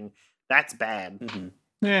thing. That's bad. Mm-hmm.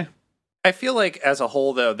 Yeah. I feel like as a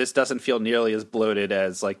whole, though, this doesn't feel nearly as bloated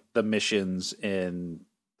as like the missions in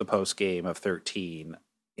the post game of 13,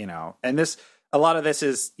 you know. And this, a lot of this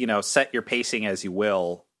is, you know, set your pacing as you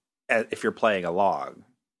will if you're playing along,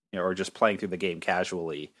 you know, or just playing through the game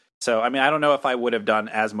casually. So, I mean, I don't know if I would have done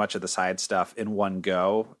as much of the side stuff in one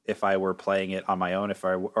go if I were playing it on my own.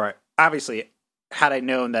 Or obviously, had I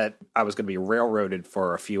known that I was going to be railroaded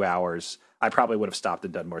for a few hours, I probably would have stopped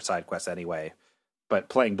and done more side quests anyway. But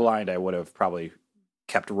playing blind, I would have probably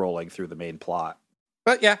kept rolling through the main plot.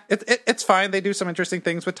 But yeah, it's fine. They do some interesting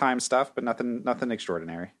things with time stuff, but nothing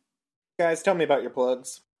extraordinary. Guys, tell me about your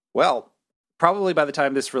plugs. Well, probably by the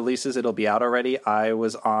time this releases, it'll be out already. I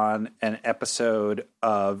was on an episode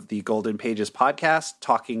of the Golden Pages podcast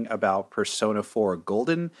talking about Persona 4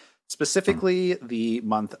 Golden, specifically the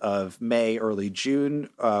month of May, early June,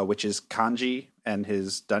 which is Kanji and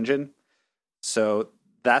his dungeon. So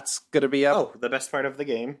that's going to be up. Oh, the best part of the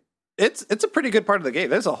game. It's a pretty good part of the game.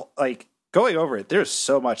 There's going over it, there's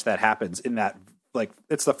so much that happens in that. Like,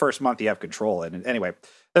 it's the first month you have control. And anyway,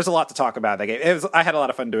 there's a lot to talk about in that game. I had a lot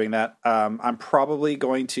of fun doing that. I'm probably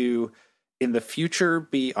going to, in the future,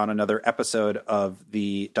 be on another episode of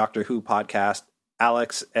the Doctor Who podcast,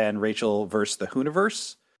 Alex and Rachel versus the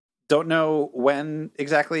Hooniverse. Don't know when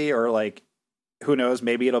exactly, or like, who knows?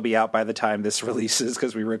 Maybe it'll be out by the time this releases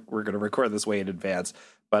because we're going to record this way in advance.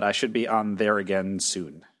 But I should be on there again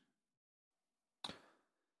soon.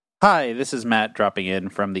 Hi, this is Matt dropping in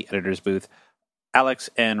from the editor's booth. Alex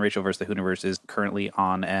and Rachel vs. the Hooniverse is currently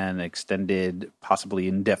on an extended, possibly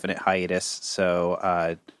indefinite hiatus.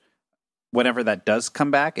 So whenever that does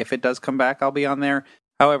come back, if it does come back, I'll be on there.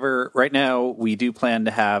 However, right now, we do plan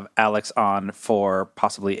to have Alex on for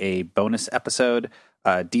possibly a bonus episode.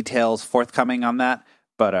 Details forthcoming on that,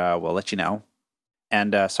 but we'll let you know.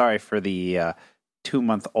 And sorry for the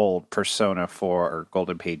 2-month-old Persona 4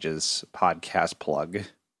 Golden Pages podcast plug.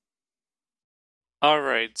 All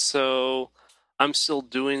right, so I'm still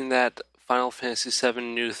doing that Final Fantasy VII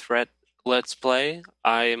New Threat Let's Play.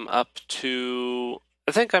 I'm up to...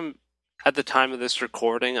 I think I'm, at the time of this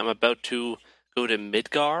recording, I'm about to go to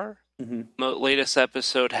Midgar. Mm-hmm. The latest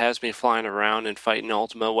episode has me flying around and fighting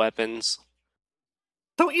Ultima weapons.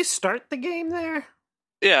 Don't you start the game there?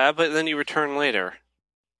 Yeah, but then you return later.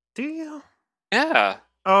 Do you? Yeah.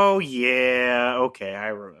 Oh, yeah. Okay, I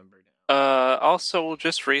remember now. Also,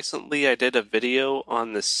 just recently I did a video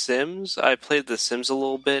on The Sims. I played The Sims a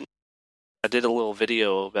little bit. I did a little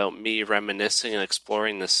video about me reminiscing and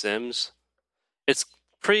exploring The Sims. It's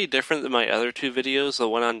pretty different than my other two videos, the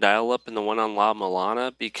one on Dial-Up and the one on La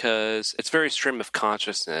Milana, because it's very stream of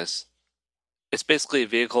consciousness. It's basically a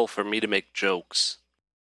vehicle for me to make jokes.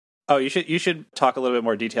 Oh, you should talk a little bit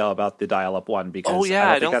more detail about the Dial-Up one, because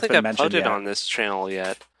I don't think been I've put it yet. on this channel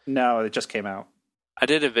yet. No, it just came out. I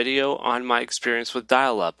did a video on my experience with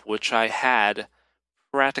Dial-Up, which I had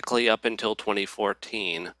practically up until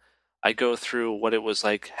 2014. I go through what it was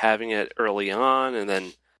like having it early on, and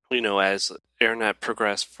then, as internet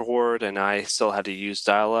progressed forward and I still had to use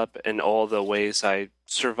dial-up, and all the ways I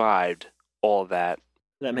survived all of that.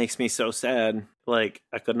 That makes me so sad. Like,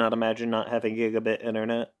 I could not imagine not having gigabit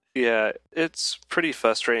internet. Yeah, it's pretty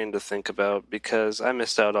frustrating to think about because I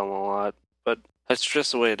missed out on a lot, but that's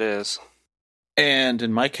just the way it is. And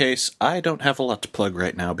in my case, I don't have a lot to plug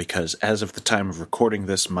right now because as of the time of recording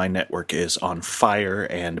this, my network is on fire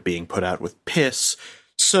and being put out with piss.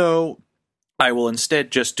 So I will instead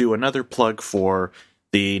just do another plug for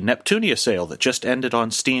the Neptunia sale that just ended on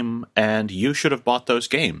Steam, and you should have bought those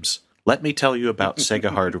games. Let me tell you about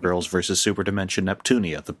Sega Hard Girls vs. Super Dimension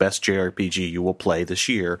Neptunia, the best JRPG you will play this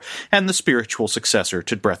year, and the spiritual successor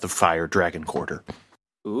to Breath of Fire Dragon Quarter.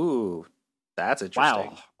 Ooh, that's interesting.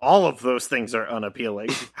 Wow, all of those things are unappealing.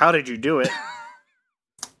 How did you do it?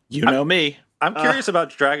 You know me. I'm curious about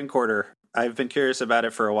Dragon Quarter. I've been curious about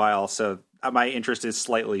it for a while, so my interest is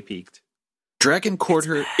slightly piqued. Dragon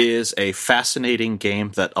Quarter is a fascinating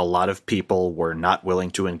game that a lot of people were not willing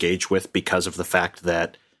to engage with because of the fact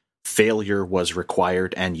that failure was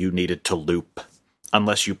required and you needed to loop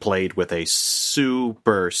unless you played with a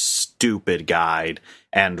super stupid guide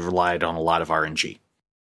and relied on a lot of RNG.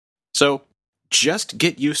 So just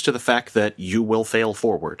get used to the fact that you will fail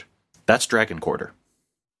forward. That's Dragon Quarter.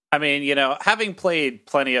 I mean, having played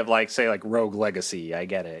plenty of Rogue Legacy, I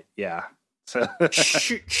get it. Yeah. So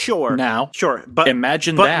Sure. Sure. But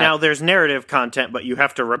imagine but that. now there's narrative content, but you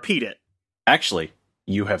have to repeat it. Actually,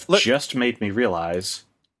 you have just made me realize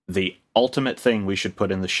the ultimate thing we should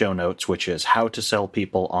put in the show notes, which is how to sell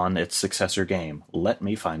people on its successor game. Let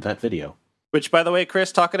me find that video. Which, by the way,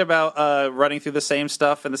 Chris, talking about running through the same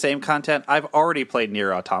stuff and the same content, I've already played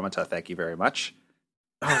Nier Automata. Thank you very much.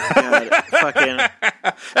 Oh my god, fucking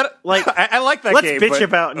I like that let's game. Let's bitch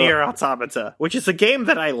about Nier Automata, which is a game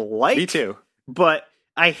that I like. Me too. But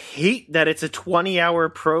I hate that it's a 20-hour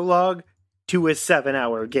prologue to a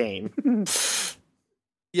 7-hour game.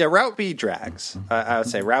 Yeah, Route B drags. I would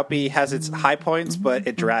say Route B has its high points, but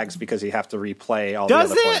it drags because you have to replay all the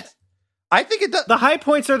other points. I think it does. The high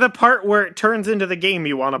points are the part where it turns into the game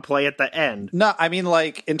you want to play at the end. No, I mean,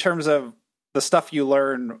 in terms of the stuff you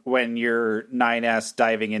learn when you're 9S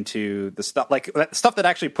diving into the stuff, stuff that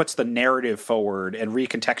actually puts the narrative forward and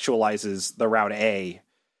recontextualizes the Route A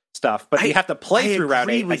stuff, but you have to play through Route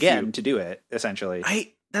A again to do it, essentially.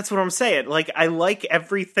 That's what I'm saying. I like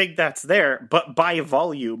everything that's there, but by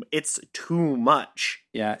volume, it's too much.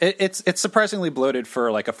 Yeah, it's surprisingly bloated for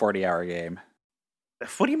a 40-hour game.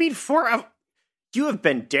 What do you mean You have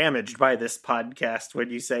been damaged by this podcast when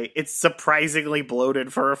you say it's surprisingly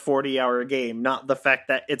bloated for a 40-hour game, not the fact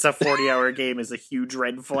that it's a 40-hour game is a huge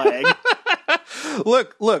red flag.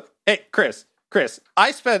 Look. Hey, Chris, I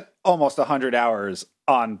spent almost 100 hours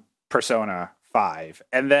on Persona 5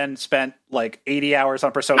 and then spent 80 hours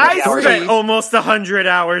on Persona 4. I spent almost 100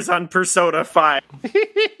 hours on Persona 5.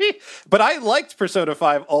 But I liked Persona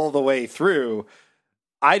 5 all the way through.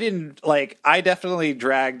 I definitely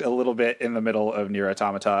dragged a little bit in the middle of Nier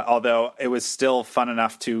Automata, although it was still fun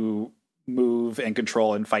enough to move and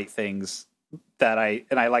control and fight things that I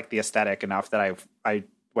liked the aesthetic enough that I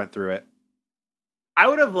went through it. I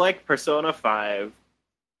would have liked Persona 5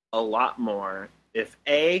 a lot more if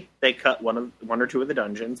they cut one or two of the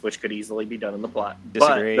dungeons, which could easily be done in the plot.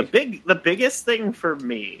 Disagree. But the biggest thing for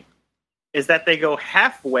me is that they go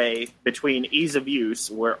halfway between ease of use,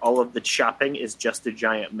 where all of the shopping is just a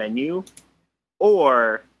giant menu,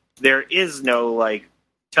 or there is no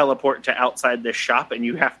teleport to outside the shop and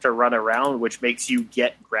you have to run around, which makes you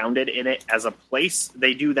get grounded in it as a place.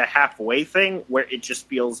 They do the halfway thing where it just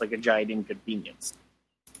feels like a giant inconvenience.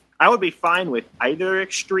 I would be fine with either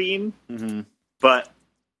extreme, but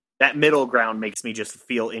That middle ground makes me just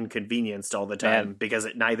feel inconvenienced all the time because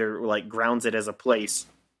it neither like grounds it as a place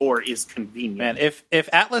or is convenient. Man, if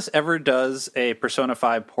Atlas ever does a Persona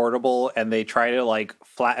 5 portable and they try to like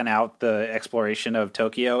flatten out the exploration of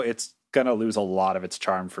Tokyo, it's gonna lose a lot of its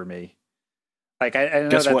charm for me. Like I know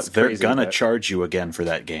Guess that's what? They're crazy, gonna but- charge you again for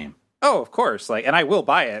that game. Oh, of course. Like, and I will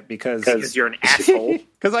buy it because you're an asshole.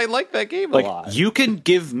 because I like that game a Like, lot. you can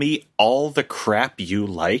give me all the crap you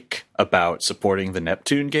like about supporting the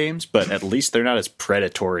Neptune games, but at least they're not as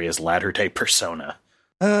predatory as latter-day Persona.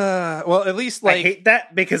 Well, at least I like hate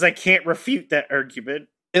that because I can't refute that argument.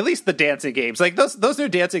 at least the dancing games, like those new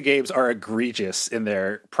dancing games are egregious in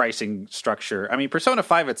their pricing structure. I mean, Persona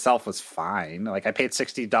 5 itself was fine. Like I paid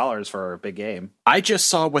 $60 for a big game. I just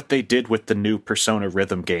saw what they did with the new Persona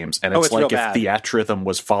Rhythm games, and Oh, it's it's real like if bad. Theatrhythm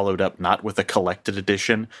was followed up not with a collected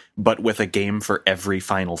edition, but with a game for every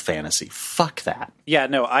Final Fantasy. Fuck that. Yeah,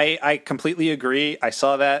 no, I completely agree. I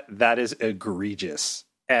saw that. That is egregious.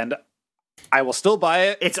 And I will still buy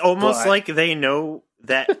it. It's almost But- like they know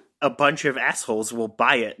that a bunch of assholes will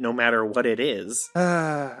buy it no matter what it is.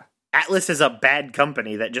 Atlas is a bad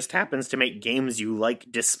company that just happens to make games you like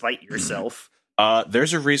despite yourself.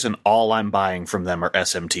 There's a reason all I'm buying from them are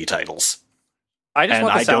SMT titles. I just And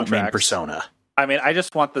want I the don't mean soundtracks. Persona. I mean, I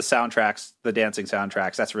just want the soundtracks, the dancing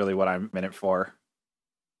soundtracks. That's really what I'm in it for.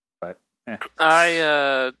 But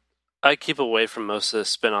I keep away from most of the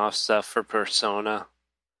spin-off stuff for Persona.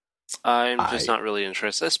 I'm just not really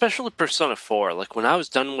interested, especially Persona 4. Like, when I was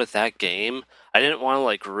done with that game, I didn't want to,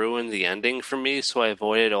 like, ruin the ending for me, so I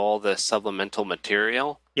avoided all the supplemental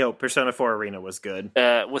material. Yo, Persona 4 Arena was good.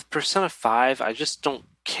 With Persona 5, I just don't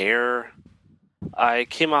care. I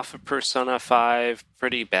came off of Persona 5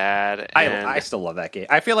 pretty bad. And I still love that game.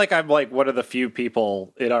 I feel like I'm like one of the few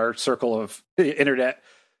people in our circle of internet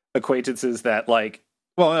acquaintances that like,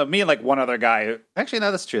 well, me and like one other guy. Actually,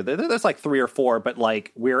 no, that's true. There's like 3 or 4, but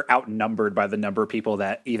like we're outnumbered by the number of people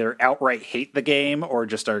that either outright hate the game or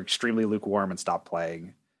just are extremely lukewarm and stop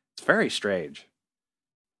playing. It's very strange.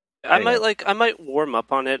 I might warm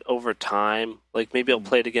up on it over time. Like, maybe I'll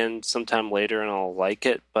play it again sometime later and I'll like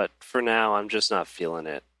it, but for now, I'm just not feeling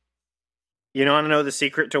it. You want to know the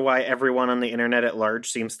secret to why everyone on the internet at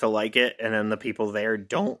large seems to like it, and then the people there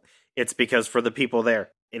don't? It's because for the people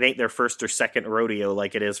there, it ain't their first or second rodeo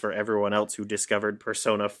like it is for everyone else who discovered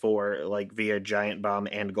Persona 4 like via Giant Bomb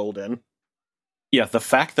and Golden. Yeah, the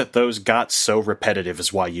fact that those got so repetitive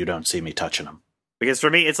is why you don't see me touching them. Because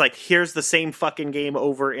for me, it's like, here's the same fucking game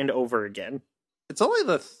over and over again. It's only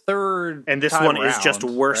the third, And this time one is just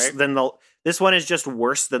around, worse right? than this one is just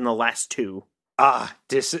worse than the last two. Hard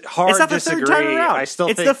It's not the disagree. third time around. I still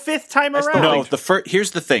it's think the fifth time I still around. think- No,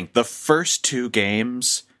 here's the thing. The first 2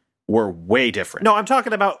 games were way different. No, I'm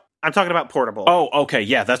talking about Portable. Oh, okay.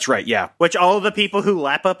 Yeah, that's right. Yeah. Which all of the people who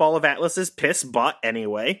lap up all of Atlas's piss bought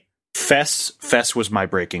anyway. Fess was my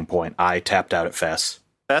breaking point. I tapped out at Fess.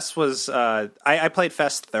 Fess was I played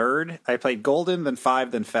Fess third. I played Golden, then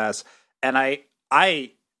 5, then Fess, and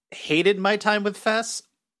I hated my time with Fess.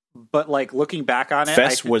 But like looking back on it,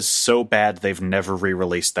 Fess was so bad they've never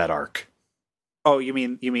re-released that arc. Oh, you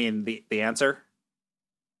mean the answer?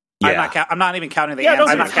 Yeah. I'm not even counting the Yeah,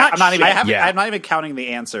 answer. those are hot I'm not even. shit. Yeah. I'm not even counting the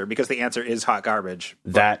answer because the answer is hot garbage.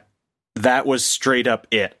 That was straight up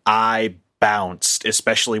it. I bounced,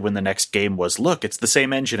 especially when the next game was, look, it's the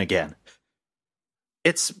same engine again.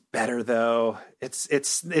 It's better though.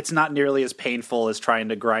 It's not nearly as painful as trying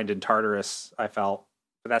to grind in Tartarus. I felt,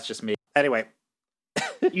 but that's just me. Anyway,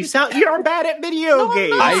 You're bad at video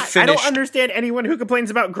games. I I don't finished- understand anyone who complains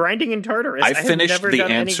about grinding in Tartarus. I have finished never the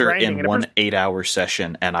done any answer grinding in a one person- 8-hour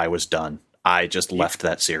session, and I was done. I just left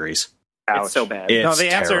that series. It's so bad. It's no, the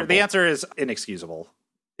terrible. answer is inexcusable.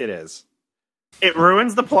 It is. It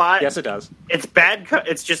ruins the plot. Yes, it does. It's bad.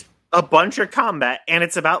 It's just a bunch of combat, and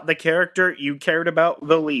it's about the character you cared about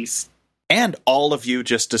the least. And all of you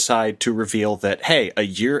just decide to reveal that, hey, a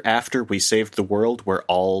year after we saved the world, we're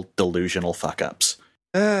all delusional fuck-ups.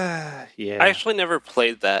 Yeah. I actually never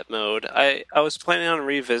played that mode. I was planning on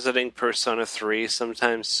revisiting Persona 3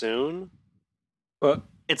 sometime soon. Well,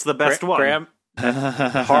 It's the best one. Graham,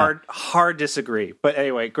 hard disagree. But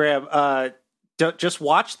anyway, Graham, just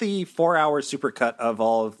watch the 4-hour supercut of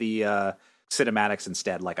all of the cinematics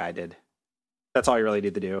instead, like I did. That's all you really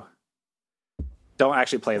need to do. Don't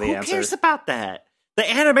actually play the Who answer. cares about that? The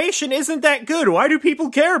animation isn't that good. Why do people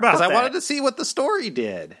care about Because that? I wanted to see what the story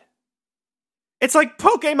did. It's like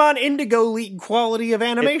Pokemon Indigo League quality of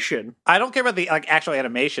animation. I don't care about the actual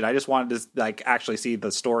animation. I just wanted to actually see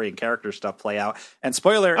the story and character stuff play out. And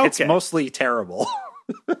spoiler, it's Okay. mostly terrible.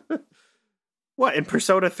 What, in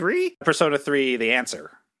Persona 3? Persona 3, the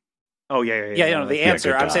answer. Oh yeah. The Yeah, answer.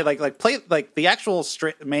 good I'm God. saying like play like the actual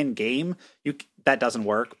main game. That doesn't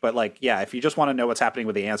work. But like, yeah, if you just want to know what's happening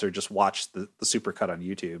with the answer, just watch the supercut on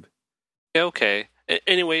YouTube. Okay.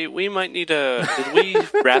 Anyway, we might need a. Did we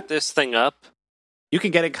wrap this thing up? You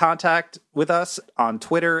can get in contact with us on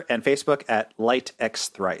Twitter and Facebook at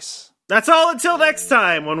LightXThrice. That's all until next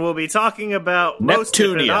time when we'll be talking about most, if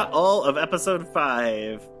Neptunia. not all, of episode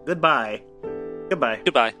 5. Goodbye. Goodbye.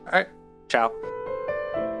 All right. Ciao.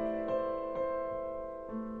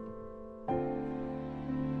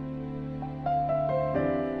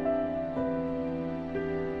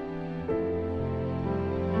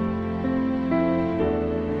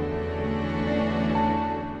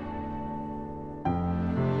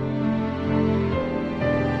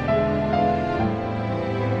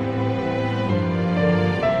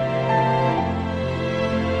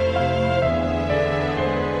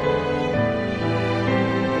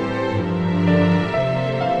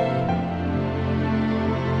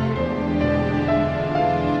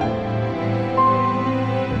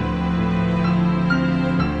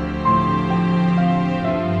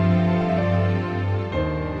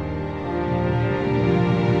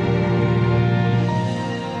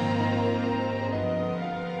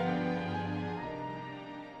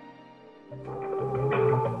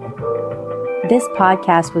 This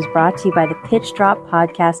podcast was brought to you by the Pitch Drop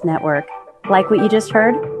Podcast Network. Like what you just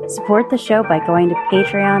heard? Support the show by going to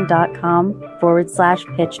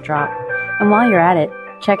patreon.com/pitchdrop. And while you're at it,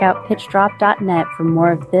 check out pitchdrop.net for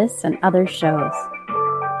more of this and other shows.